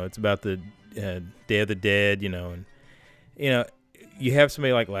 it's about the Day of the Dead, and, you have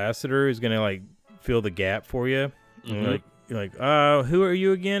somebody like Lasseter who's going to like fill the gap for you. Mm-hmm. You're like, who are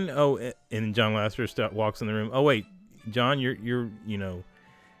you again? Oh, and John Lasseter walks in the room. Oh, wait, John, you're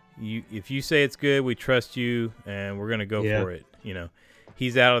if you say it's good, we trust you, and we're gonna go for it.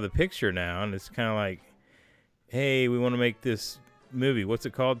 He's out of the picture now, and it's kind of like, hey, we want to make this movie. What's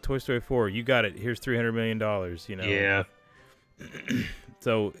it called? Toy Story 4. You got it. Here's $300 million. Yeah.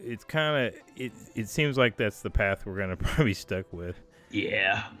 So it's kind of it seems like that's the path we're gonna probably be stuck with.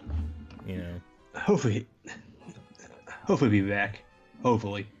 Yeah. Hopefully be back.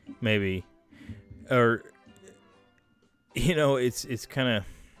 Hopefully. Maybe. Or it's kind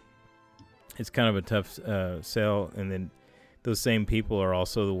of a tough sell, and then those same people are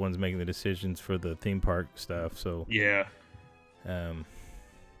also the ones making the decisions for the theme park stuff. So yeah. Then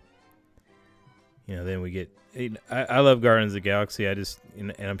we get. I love Guardians of the Galaxy.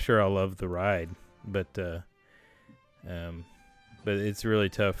 And I'm sure I'll love the ride, but but it's really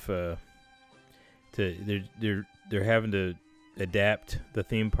tough. They're having to adapt the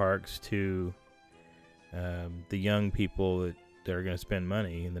theme parks to the young people that are going to spend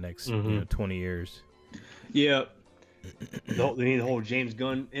money in the next 20 years. Yeah. The whole James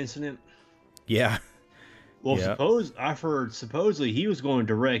Gunn incident. Yeah. Well, I've heard supposedly he was going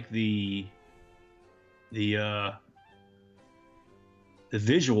to direct the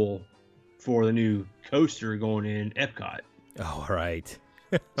visual for the new coaster going in Epcot. Oh, right.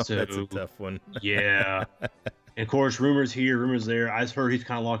 So that's a tough one. Yeah. And of course, rumors here, rumors there. I just heard he's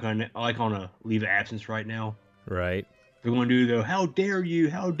kind of like on a leave of absence right now. Right. They're going to do the how dare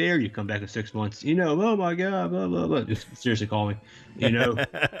you come back in 6 months? Oh my God, blah blah blah. Just seriously call me.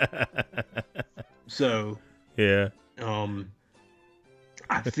 So yeah.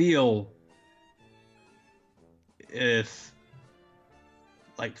 I feel if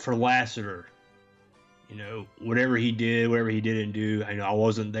like for Lasseter, whatever he did, whatever he didn't do, I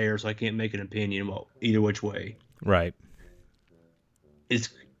wasn't there, so I can't make an opinion about either which way. Right. It's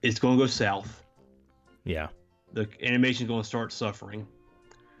going to go south. Yeah. The animation's going to start suffering.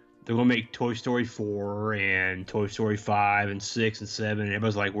 They're going to make Toy Story 4 and Toy Story 5 and 6 and 7, and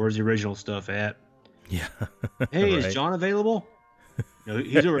everybody's like, where's the original stuff at? Yeah. Hey, right. Is John available?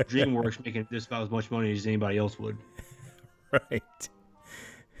 He's over at DreamWorks making just about as much money as anybody else would. Right.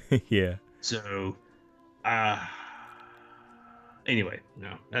 Yeah. So, anyway,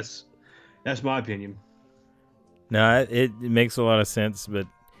 no, that's my opinion. No, it makes a lot of sense, but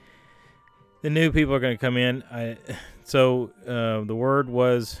the new people are going to come in. The word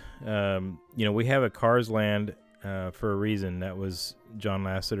was, we have a Cars Land for a reason. That was John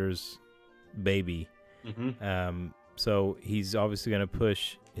Lasseter's baby. Mm-hmm. So he's obviously going to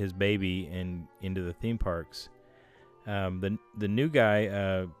push his baby into the theme parks. The new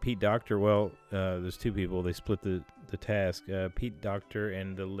guy, Pete Docter. Well, there's two people. They split the task. Pete Docter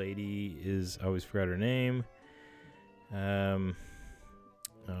and the lady is, I always forgot her name.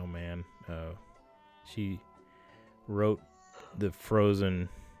 Oh man, she wrote the Frozen.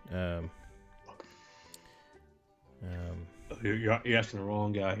 You're asking the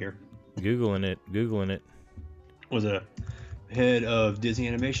wrong guy here. Googling it. Was a head of Disney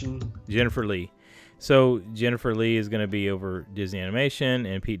Animation. Jennifer Lee. So Jennifer Lee is going to be over Disney Animation,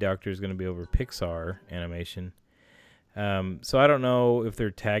 and Pete Docter is going to be over Pixar Animation. So I don't know if they're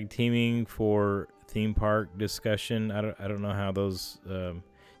tag teaming for theme park discussion. I don't know how those.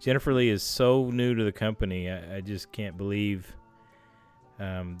 Jennifer Lee is so new to the company. I just can't believe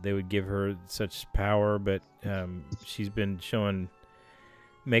they would give her such power. But she's been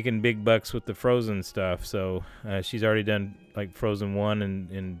making big bucks with the Frozen stuff. So she's already done like Frozen 1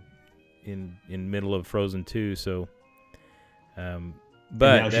 and in middle of Frozen 2. So, but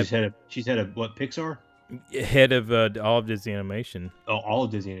now she's head of what, Pixar? Head of all of Disney Animation. Oh, all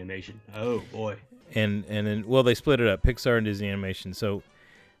of Disney Animation. Oh boy. And then they split it up, Pixar and Disney Animation. So,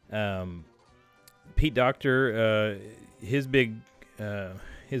 Pete Docter, his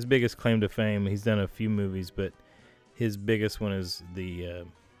biggest claim to fame, he's done a few movies, but his biggest one is the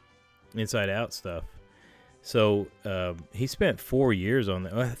Inside Out stuff. So he spent 4 years on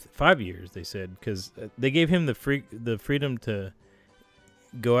that. 5 years, they said, because they gave him the freedom to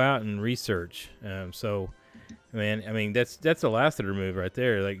go out and research. So, man, I mean, that's a Lasseter move right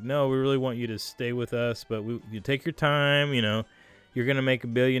there. Like, no, we really want you to stay with us, but you take your time. You're gonna make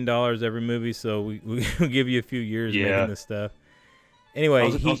 $1 billion every movie, so we'll give you a few years making this stuff. Anyway,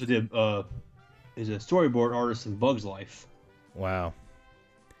 he also did. Is a storyboard artist in Bug's Life. Wow.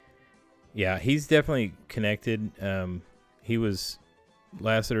 Yeah, he's definitely connected. He was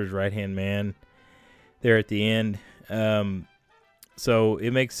Lasseter's right-hand man there at the end. So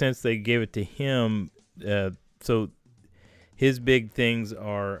it makes sense they gave it to him. So his big things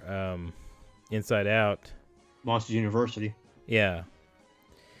are Inside Out. Monsters University. Yeah.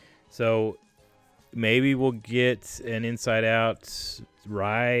 So maybe we'll get an Inside Out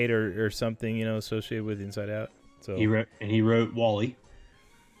ride or something, associated with Inside Out. So he wrote WALL-E.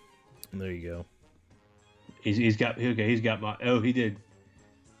 There you go. He did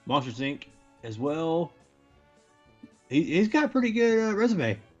Monsters Inc. as well. He's got a pretty good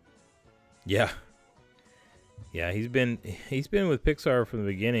resume. Yeah. Yeah, he's been with Pixar from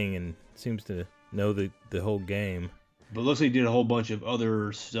the beginning and seems to know the whole game. But looks like he did a whole bunch of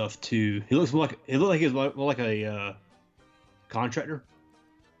other stuff too. He looked like a contractor.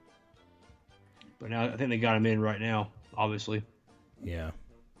 But now I think they got him in right now, obviously. Yeah.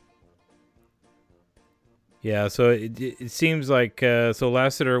 Yeah, so it seems like so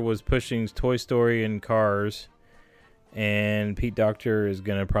Lasseter was pushing Toy Story and Cars, and Pete Docter is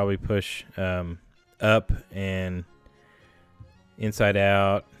going to probably push Up and Inside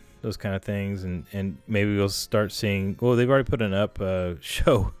Out, those kind of things, and maybe we'll start seeing. Well, they've already put up a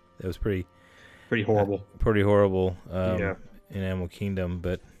show that was pretty horrible. In Animal Kingdom,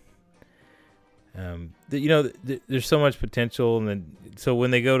 but there's so much potential, and then so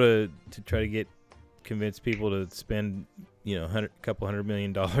when they go to try to convince people to spend a couple $100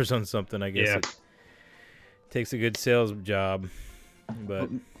 million on something, I guess it takes a good sales job, but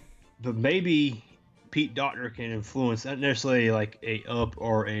maybe Pete Docter can influence not necessarily like a Up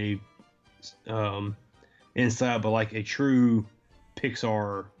or a Inside, but like a true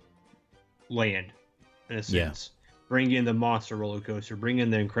Pixar land in a sense. Bring in the Monster roller coaster, bring in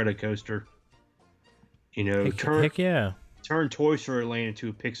the Incredicoaster. Turn Toy Story Land into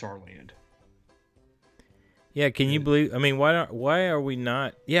a Pixar land. Yeah, can you believe? I mean, why are we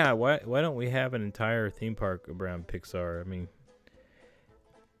not? Yeah, why don't we have an entire theme park around Pixar? I mean,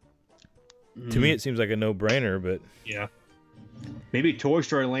 to me, it seems like a no-brainer, but yeah, maybe Toy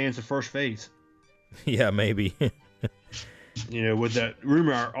Story Land's the first phase. Yeah, maybe. With that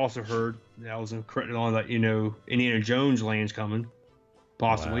rumor, I also heard that was corrected on that Indiana Jones Land's coming,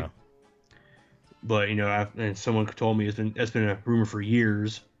 possibly. Wow. But and someone told me that's been a rumor for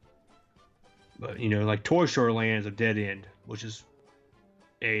years. But like Toy Story Land is a dead end, which is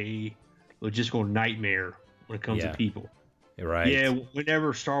a logistical nightmare when it comes to people. Right. Yeah,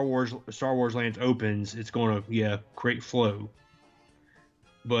 whenever Star Wars Land opens, it's going to create flow.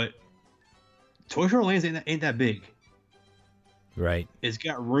 But Toy Story Land ain't that big. Right. It's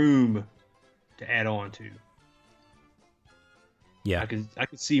got room to add on to. Yeah. I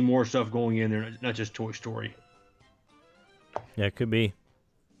could see more stuff going in there, not just Toy Story. Yeah, it could be.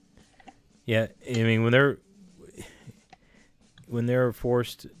 Yeah, I mean when they're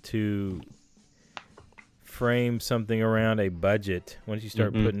forced to frame something around a budget, once you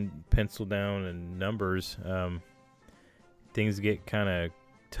start putting pencil down and numbers, things get kind of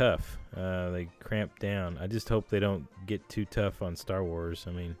tough. They cramp down. I just hope they don't get too tough on Star Wars.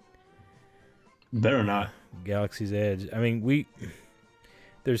 I mean, better not. Galaxy's Edge. I mean,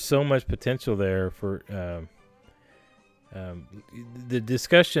 there's so much potential there for the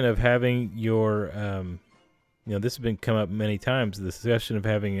discussion of having your this has been come up many times. The discussion of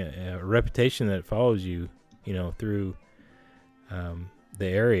having a reputation that follows you, through the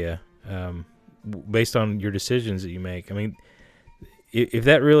area, based on your decisions that you make. I mean, if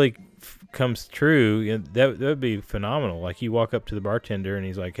that really comes true, that would be phenomenal. Like you walk up to the bartender and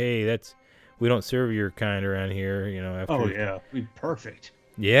he's like, "Hey, we don't serve your kind around here." After, be perfect.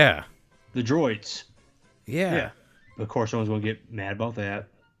 Yeah, the droids. Yeah. Of course, someone's going to get mad about that.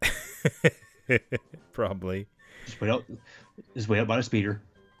 Probably. Just wait up by the speeder.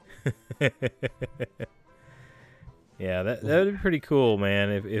 Yeah, that would be pretty cool, man.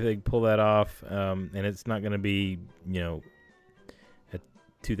 If they pull that off, and it's not going to be a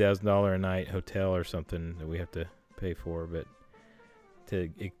 $2,000 a night hotel or something that we have to pay for, but to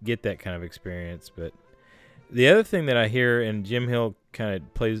get that kind of experience. But the other thing that I hear, and Jim Hill kind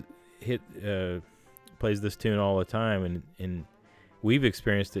of plays this tune all the time, and we've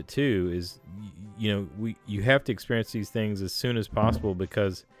experienced it too, is you have to experience these things as soon as possible,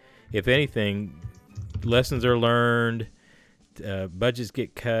 because if anything, lessons are learned, budgets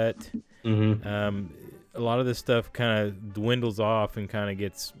get cut, a lot of this stuff kind of dwindles off and kind of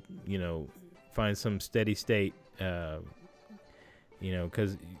gets finds some steady state,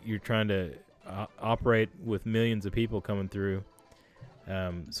 because you're trying to operate with millions of people coming through.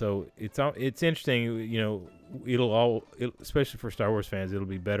 So it's interesting, especially for Star Wars fans, it'll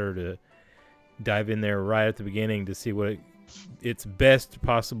be better to dive in there right at the beginning to see what its best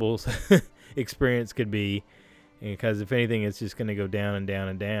possible experience could be, because if anything, it's just going to go down and down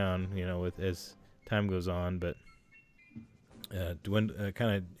and down, as time goes on. But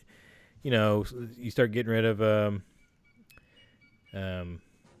kind of, you start getting rid of the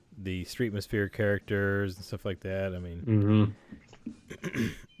Streetmosphere characters and stuff like that. I mean,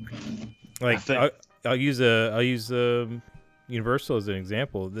 like I'll use Universal as an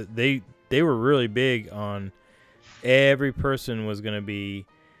example. They were really big on every person was going to be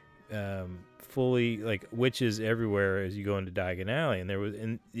fully like witches everywhere as you go into Diagon Alley,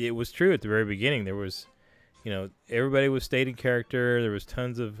 and it was true at the very beginning. There was, everybody was stated character. There was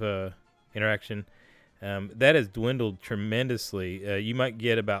tons of interaction. That has dwindled tremendously. You might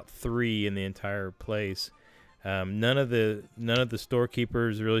get about 3 in the entire place. None of the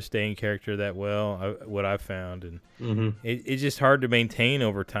storekeepers really stay in character that well. What I've found, and it's just hard to maintain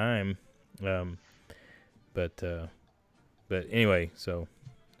over time. But anyway, so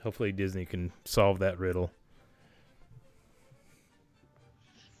hopefully Disney can solve that riddle.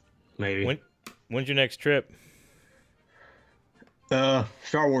 Maybe. When's your next trip?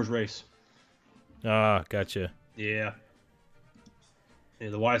 Star Wars race. Ah, gotcha. Yeah.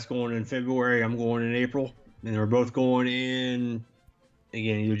 The wife's going in February. I'm going in April, and we're both going in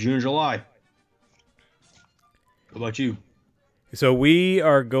again either June or July. What about you? So we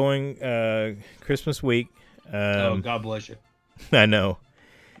are going Christmas week. God bless you. I know.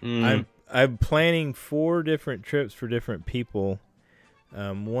 Mm. I'm planning 4 different trips for different people.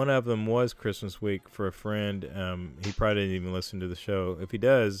 One of them was Christmas week for a friend. He probably didn't even listen to the show. If he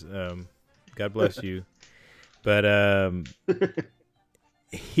does, God bless you. But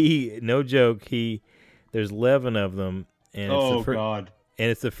no joke, there's 11 of them, and God. And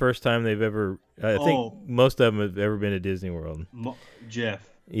it's the first time they've ever. I think most of them have ever been to Disney World. Jeff.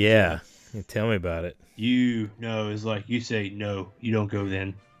 Yeah, tell me about it. It's like you say no, you don't go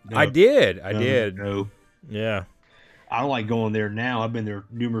then. No. I did. No. Yeah. I don't like going there now. I've been there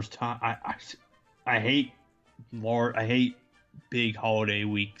numerous times. I hate big holiday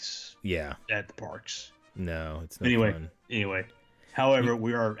weeks. Yeah. At the parks. No, it's not fun. Anyway. However,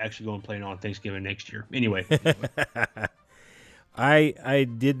 we are actually going to play on Thanksgiving next year. Anyway. I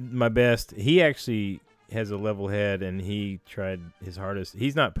did my best. He actually has a level head, and he tried his hardest.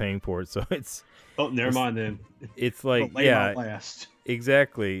 He's not paying for it, so it's. Oh, never mind then. It's like last.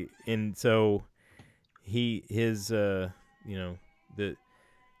 Exactly, and so the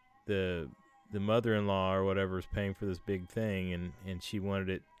mother-in-law or whatever is paying for this big thing, and she wanted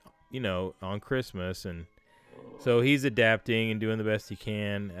it, on Christmas, and so he's adapting and doing the best he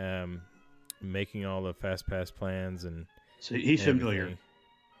can, making all the fast pass plans and. So he's familiar.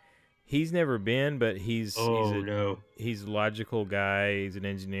 He's never been, but he's a logical guy. He's an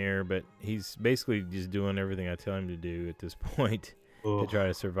engineer, but he's basically just doing everything I tell him to do at this point to try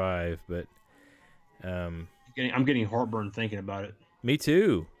to survive. But I'm getting heartburn thinking about it. Me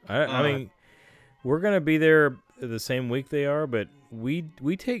too. I mean, we're gonna be there the same week they are, but we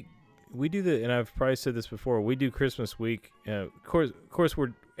do and I've probably said this before. We do Christmas week. Of course,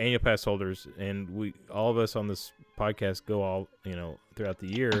 we're annual pass holders, and all of us on this podcast go all throughout the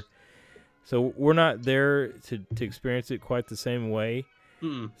year. So we're not there to experience it quite the same way.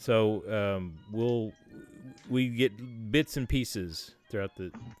 Mm-mm. So we get bits and pieces throughout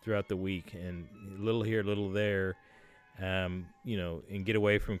the week, and a little here, a little there, and get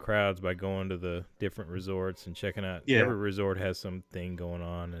away from crowds by going to the different resorts and checking out. Yeah. Every resort has something going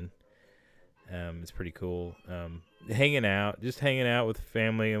on, and it's pretty cool. Hanging out with the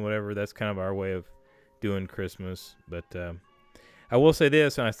family and whatever. That's kind of our way of doing Christmas. But I will say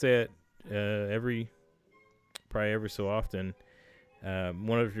this, and I say it every so often.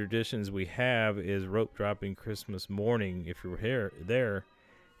 One of the traditions we have is rope dropping Christmas morning. If you're there,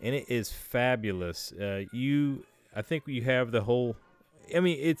 and it is fabulous. I think you have the whole. I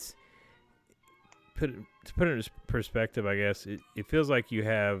mean, it's to put it in perspective. I guess it feels like you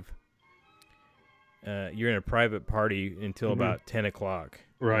have. You're in a private party until about 10 o'clock.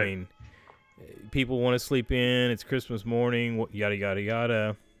 Right. I mean, people want to sleep in. It's Christmas morning, yada, yada,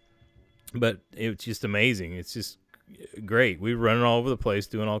 yada. But it's just amazing. It's just great. We're running all over the place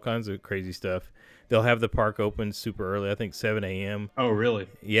doing all kinds of crazy stuff. They'll have the park open super early, I think 7 a.m. Oh, really?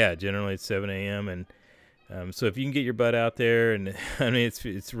 Yeah, generally it's 7 a.m. And so if you can get your butt out there, and I mean,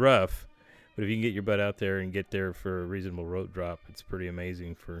 it's rough, but if you can get your butt out there and get there for a reasonable rope drop, it's pretty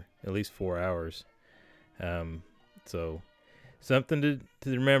amazing for at least 4 hours. So something to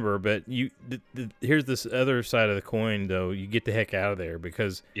remember, but here's this other side of the coin though. You get the heck out of there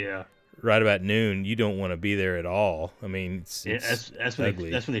because right about noon, you don't want to be there at all. I mean, it's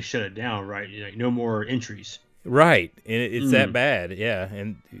ugly. That's when they shut it down, right? Like, no more entries. Right. And it's that bad. Yeah.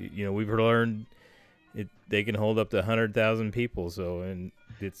 And we've learned they can hold up to 100,000 people. So, and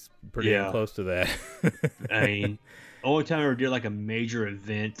it's pretty close to that. I mean, the only time I ever did like a major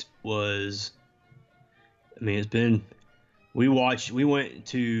event was, we went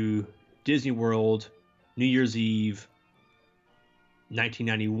to Disney World New Year's Eve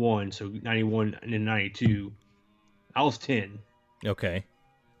 1991, so 91 and then 92. I was 10. Okay.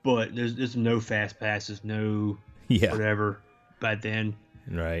 But there's no fast passes, no whatever back then.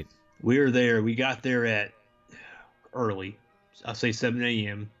 Right. We were there. We got there at early. I'll say 7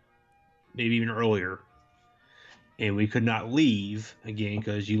 a.m., maybe even earlier. And we could not leave, again,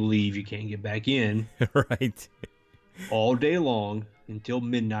 because you leave, you can't get back in. Right. All day long until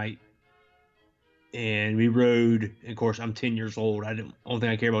midnight. And we rode, and of course, I'm 10 years old. Only thing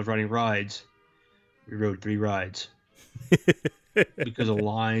I care about was riding rides. We rode 3 rides. Because the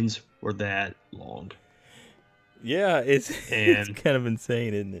lines were that long. Yeah, it's kind of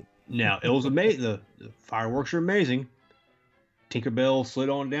insane, isn't it? Now, it was amazing. The fireworks are amazing. Tinkerbell slid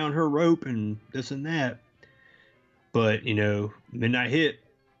on down her rope and this and that. But midnight hit,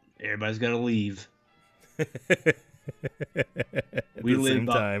 everybody's got to leave. We live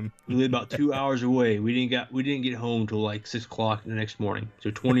about 2 hours away. We didn't get home till like 6 o'clock the next morning.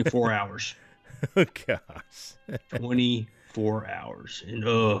 So 24 hours. Oh gosh. 24 hours, and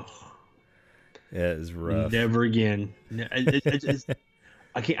yeah, it's rough. Never again.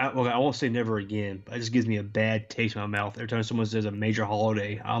 I can't. I won't say never again, but it just gives me a bad taste in my mouth every time someone says a major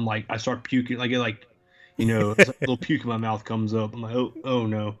holiday. I'm like, I start puking. Like a little puke in my mouth comes up. I'm like, oh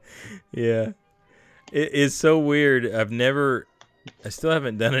no. Yeah, it's so weird. I still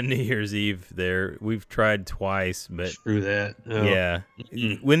haven't done a New Year's Eve there. We've tried twice, but screw that. Oh. Yeah,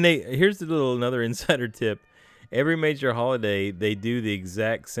 here's another insider tip. Every major holiday, they do the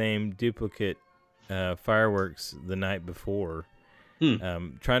exact same duplicate fireworks the night before,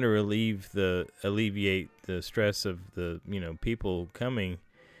 trying to alleviate the stress of the people coming.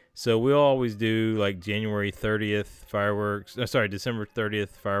 So we'll always do like January 30th fireworks. December 30th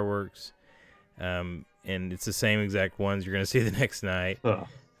fireworks, and it's the same exact ones you're going to see the next night.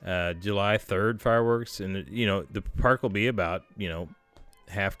 July 3rd fireworks, and the park will be about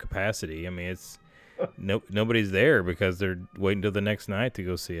half capacity. I mean, it's nobody's there because they're waiting till the next night to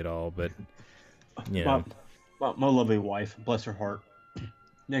go see it all. But my lovely wife, bless her heart,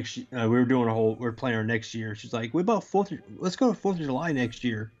 next we're planning our next year. She's like, "What about let's go to 4th of July next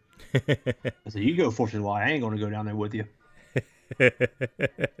year." I said, "You go 4th of July. I ain't going to go down there with you."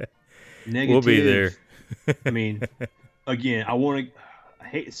 Negative. We'll be there. I mean, again, I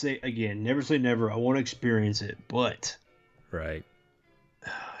hate to say again, never say never. I want to experience it, but right.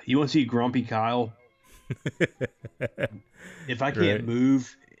 You want to see Grumpy Kyle? If I can't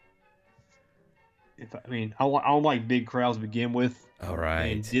move, I don't like big crowds to begin with. All right.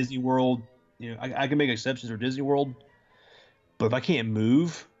 In Disney World, I can make exceptions for Disney World, but if I can't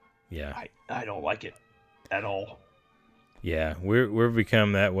move, yeah, I don't like it at all. Yeah, we've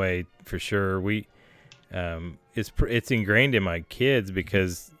become that way for sure. It's ingrained in my kids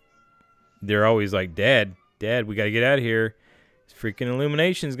because they're always like, Dad, we got to get out of here. Freaking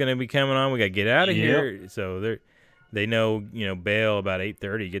Illumination's going to be coming on. We got to get out of here. So they know, bail about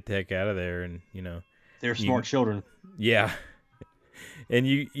 8:30, get the heck out of there. And, they're smart children. Yeah. And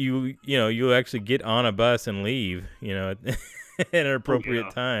you'll actually get on a bus and leave, at an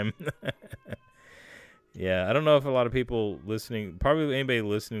appropriate time. Yeah. I don't know if a lot of people listening, probably anybody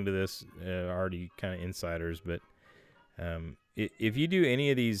listening to this are already kind of insiders, but if you do any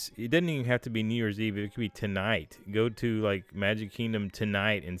of these, it doesn't even have to be New Year's Eve. It could be tonight. Go to like Magic Kingdom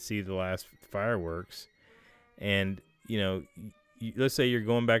tonight and see the last fireworks. And, let's say you're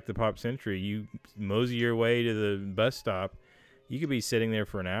going back to Pop Century. You mosey your way to the bus stop. You could be sitting there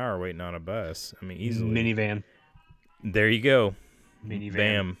for an hour waiting on a bus. I mean, easily. Minivan. There you go. Minivan.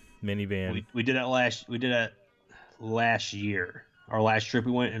 Bam. Minivan. We did that last year. Our last trip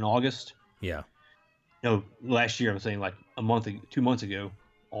we went in August. Yeah. No, last year. I'm saying like 2 months ago,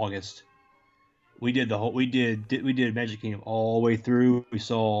 August. We did Magic Kingdom all the way through. We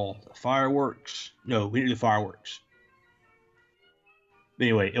saw the fireworks. No, we didn't do the fireworks. But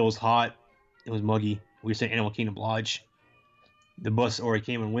anyway, it was hot. It was muggy. We were saying Animal Kingdom Lodge. The bus already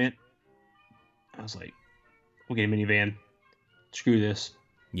came and went. I was like, we'll get a minivan. Screw this.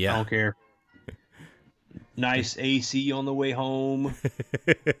 Yeah. I don't care. Nice AC on the way home.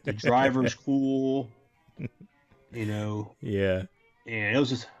 The driver's cool. Yeah. And it was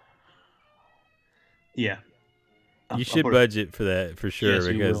just, yeah. You should budget for that for sure, yes,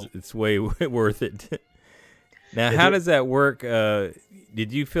 because it's way worth it. Now, how does that work?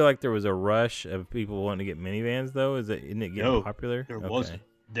 Did you feel like there was a rush of people wanting to get minivans, though? Isn't it getting popular? There wasn't.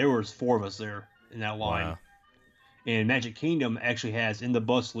 There was 4 of us there in that line. Wow. And Magic Kingdom actually has, in the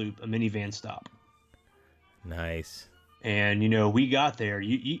bus loop, a minivan stop. Nice. And, we got there.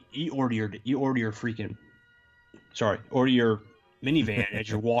 You order your minivan as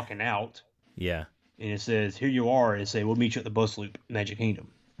you're walking out. Yeah. And it says, here you are. And it say, we'll meet you at the bus loop, Magic Kingdom.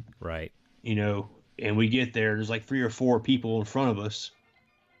 Right. And we get there. There's like 3 or 4 people in front of us.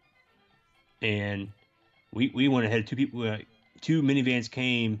 And we went ahead. 2 people, 2 minivans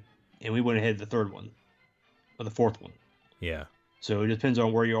came, and we went ahead to the 3rd one. Or the 4th one. Yeah. So it depends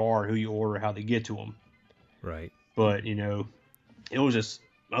on where you are, who you order, how they get to them. Right. But, it was just,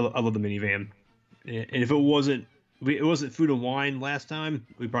 I love the minivan. And if it wasn't Food and Wine last time,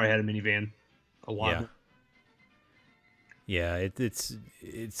 we probably had a minivan a lot. Yeah, it's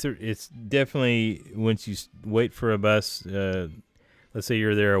definitely, once you wait for a bus, let's say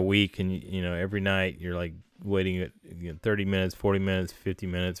you're there a week and, every night you're like waiting at 30 minutes, 40 minutes, 50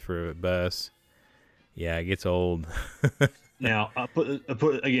 minutes for a bus. Yeah, it gets old. Now, I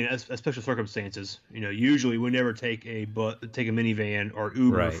put again as special circumstances. Usually we never take a minivan or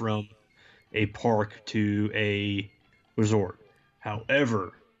Uber Right. from a park to a resort.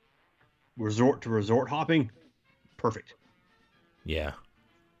 However, resort to resort hopping, perfect. Yeah.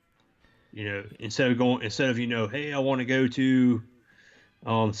 Instead of hey, I want to go to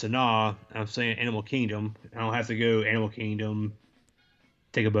Sanaa, I'm saying Animal Kingdom. I don't have to go Animal Kingdom,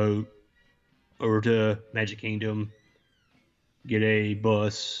 take a boat over to Magic Kingdom, get a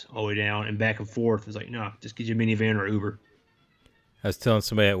bus all the way down and back and forth. It's like, no, just get your minivan or Uber. I was telling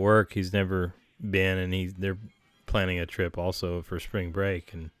somebody at work he's never been, and they're planning a trip also for spring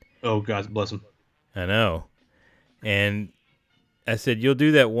break, and Oh, God bless him. I know. And I said, you'll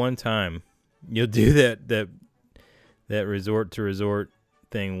do that one time. You'll do that resort to resort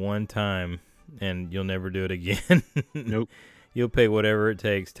thing one time, and you'll never do it again. Nope. You'll pay whatever it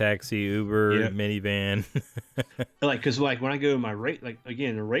takes: taxi, Uber, Yep. minivan. Because when I go to my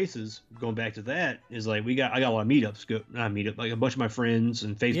the races, going back to that is I got a lot of meetups. Like a bunch of my friends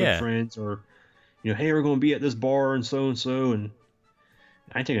and Facebook friends, or hey, we're going to be at this bar and so, and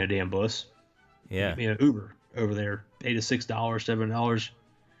I ain't taking a damn bus. Yeah. Uber over there, $8 to $6, $7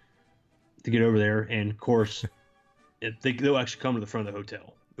 to get over there, and of course, they'll actually come to the front of the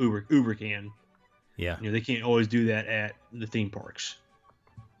hotel. Uber can. Yeah. They can't always do that at the theme parks.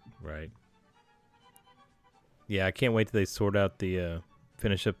 Right. Yeah, I can't wait till they sort out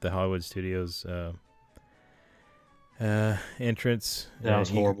finish up the Hollywood Studios entrance. That was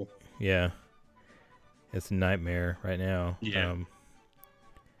horrible. Yeah. It's a nightmare right now. Yeah.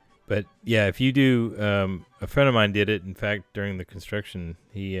 But yeah, if you do, a friend of mine did it. In fact, during the construction,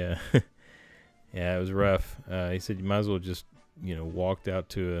 he, yeah, it was rough. He said you might as well just, walked out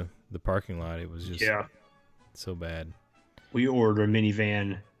to the parking lot. It was just so bad. We ordered a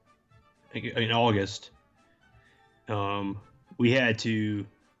minivan in August. We had to.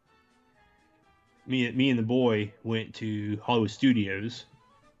 Me and the boy went to Hollywood Studios.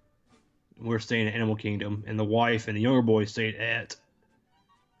 We're staying at Animal Kingdom, and the wife and the younger boy stayed back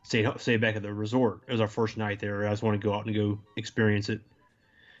at the resort. It was our first night there. I just want to go out and go experience it.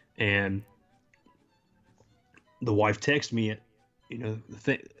 And the wife texts me and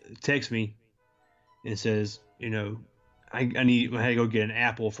says, I had to go get an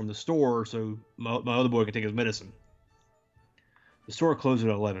apple from the store so my other boy can take his medicine. The store closed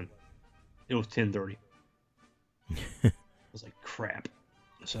at 11. It was 10:30. I was like, crap.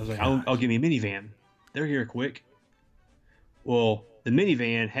 So I was like, I'll give me a minivan. They're here quick. Well, the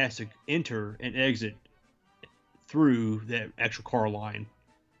minivan has to enter and exit through that actual car line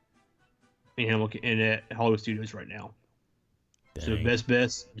at Hollywood Studios right now. Dang. So best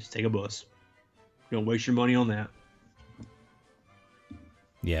just take a bus. Don't waste your money on that.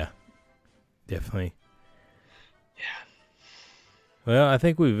 Yeah, definitely. Yeah. Well, I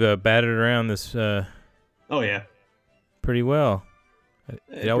think we've batted around this Oh yeah. pretty well.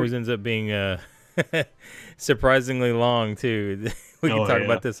 It always ends up being surprisingly long too. We can talk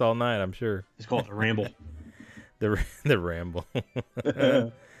about this all night, I'm sure. It's called the ramble. the ramble.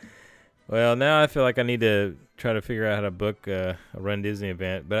 Well, now I feel like I need to try to figure out how to book a Run Disney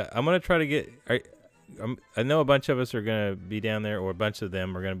event, but I'm gonna try to get. I know a bunch of us are gonna be down there, or a bunch of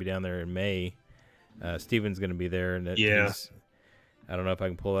them are gonna be down there in May. Steven's gonna be there, and I don't know if I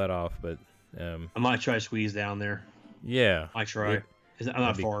can pull that off, but I might try to squeeze down there. Yeah, I try. I'm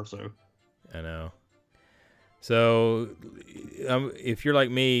not far, so. I know. So, if you're like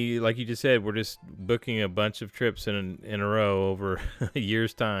me, like you just said, we're just booking a bunch of trips in a row over a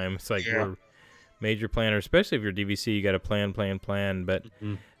year's time. It's like we're major planners, especially if you're DVC. You got to plan. But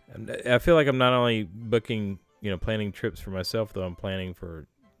I feel like I'm not only booking, planning trips for myself, though. I'm planning for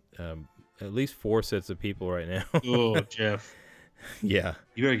at least 4 sets of people right now. Oh, Jeff. Yeah.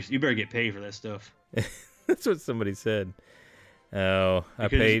 You better get paid for that stuff. That's what somebody said. Oh, I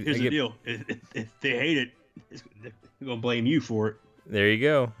paid. Here's the deal: if they hate it, they're gonna blame you for it. There you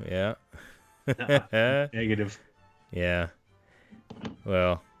go. Yeah. Negative. Yeah.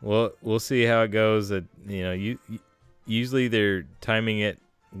 Well, we'll see how it goes. Usually they're timing it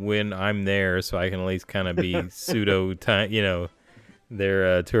when I'm there, so I can at least kind of be pseudo time.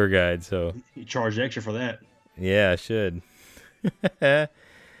 Their tour guide. So you charge extra for that. Yeah, I should.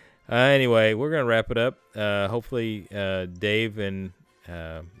 Anyway, we're going to wrap it up. Hopefully, Dave and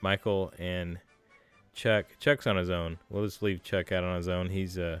Michael and Chuck's on his own. We'll just leave Chuck out on his own.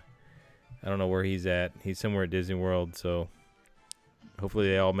 He's, I don't know where he's at. He's somewhere at Disney World, so hopefully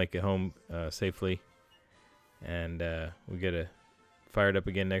they all make it home safely. And we get fired up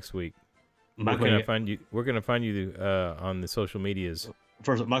again next week. We're going to find you on the social medias.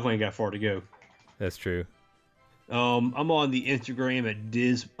 First, Michael ain't got far to go. That's true. I'm on the Instagram at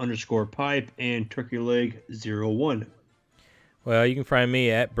diz_pipe and turkeyleg01. Well, you can find me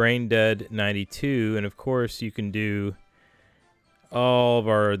at braindud92, and of course you can do all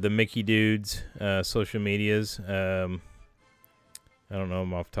of the Mickey Dudes social medias. I don't know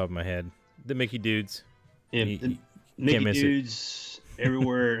them off the top of my head. The Mickey Dudes. Yeah, You Mickey miss it. Dudes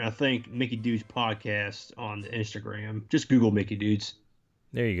everywhere. I think Mickey Dudes podcast on the Instagram. Just Google Mickey Dudes.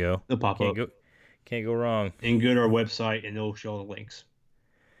 There you go. They'll pop up. Can't go wrong. And go to our website, and they'll show the links.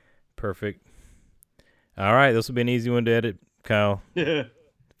 Perfect. All right, this will be an easy one to edit, Kyle.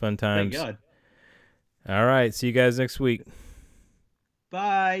 Fun times. Thank God. All right, see you guys next week.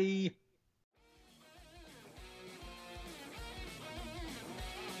 Bye.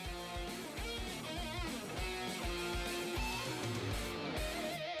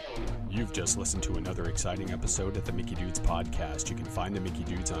 You've just listened to another exciting episode of the Mickey Dudes Podcast. You can find the Mickey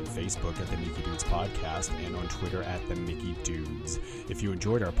Dudes on Facebook at the Mickey Dudes Podcast and on Twitter at the Mickey Dudes. If you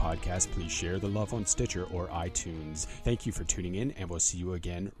enjoyed our podcast, please share the love on Stitcher or iTunes. Thank you for tuning in, and we'll see you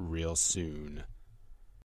again real soon.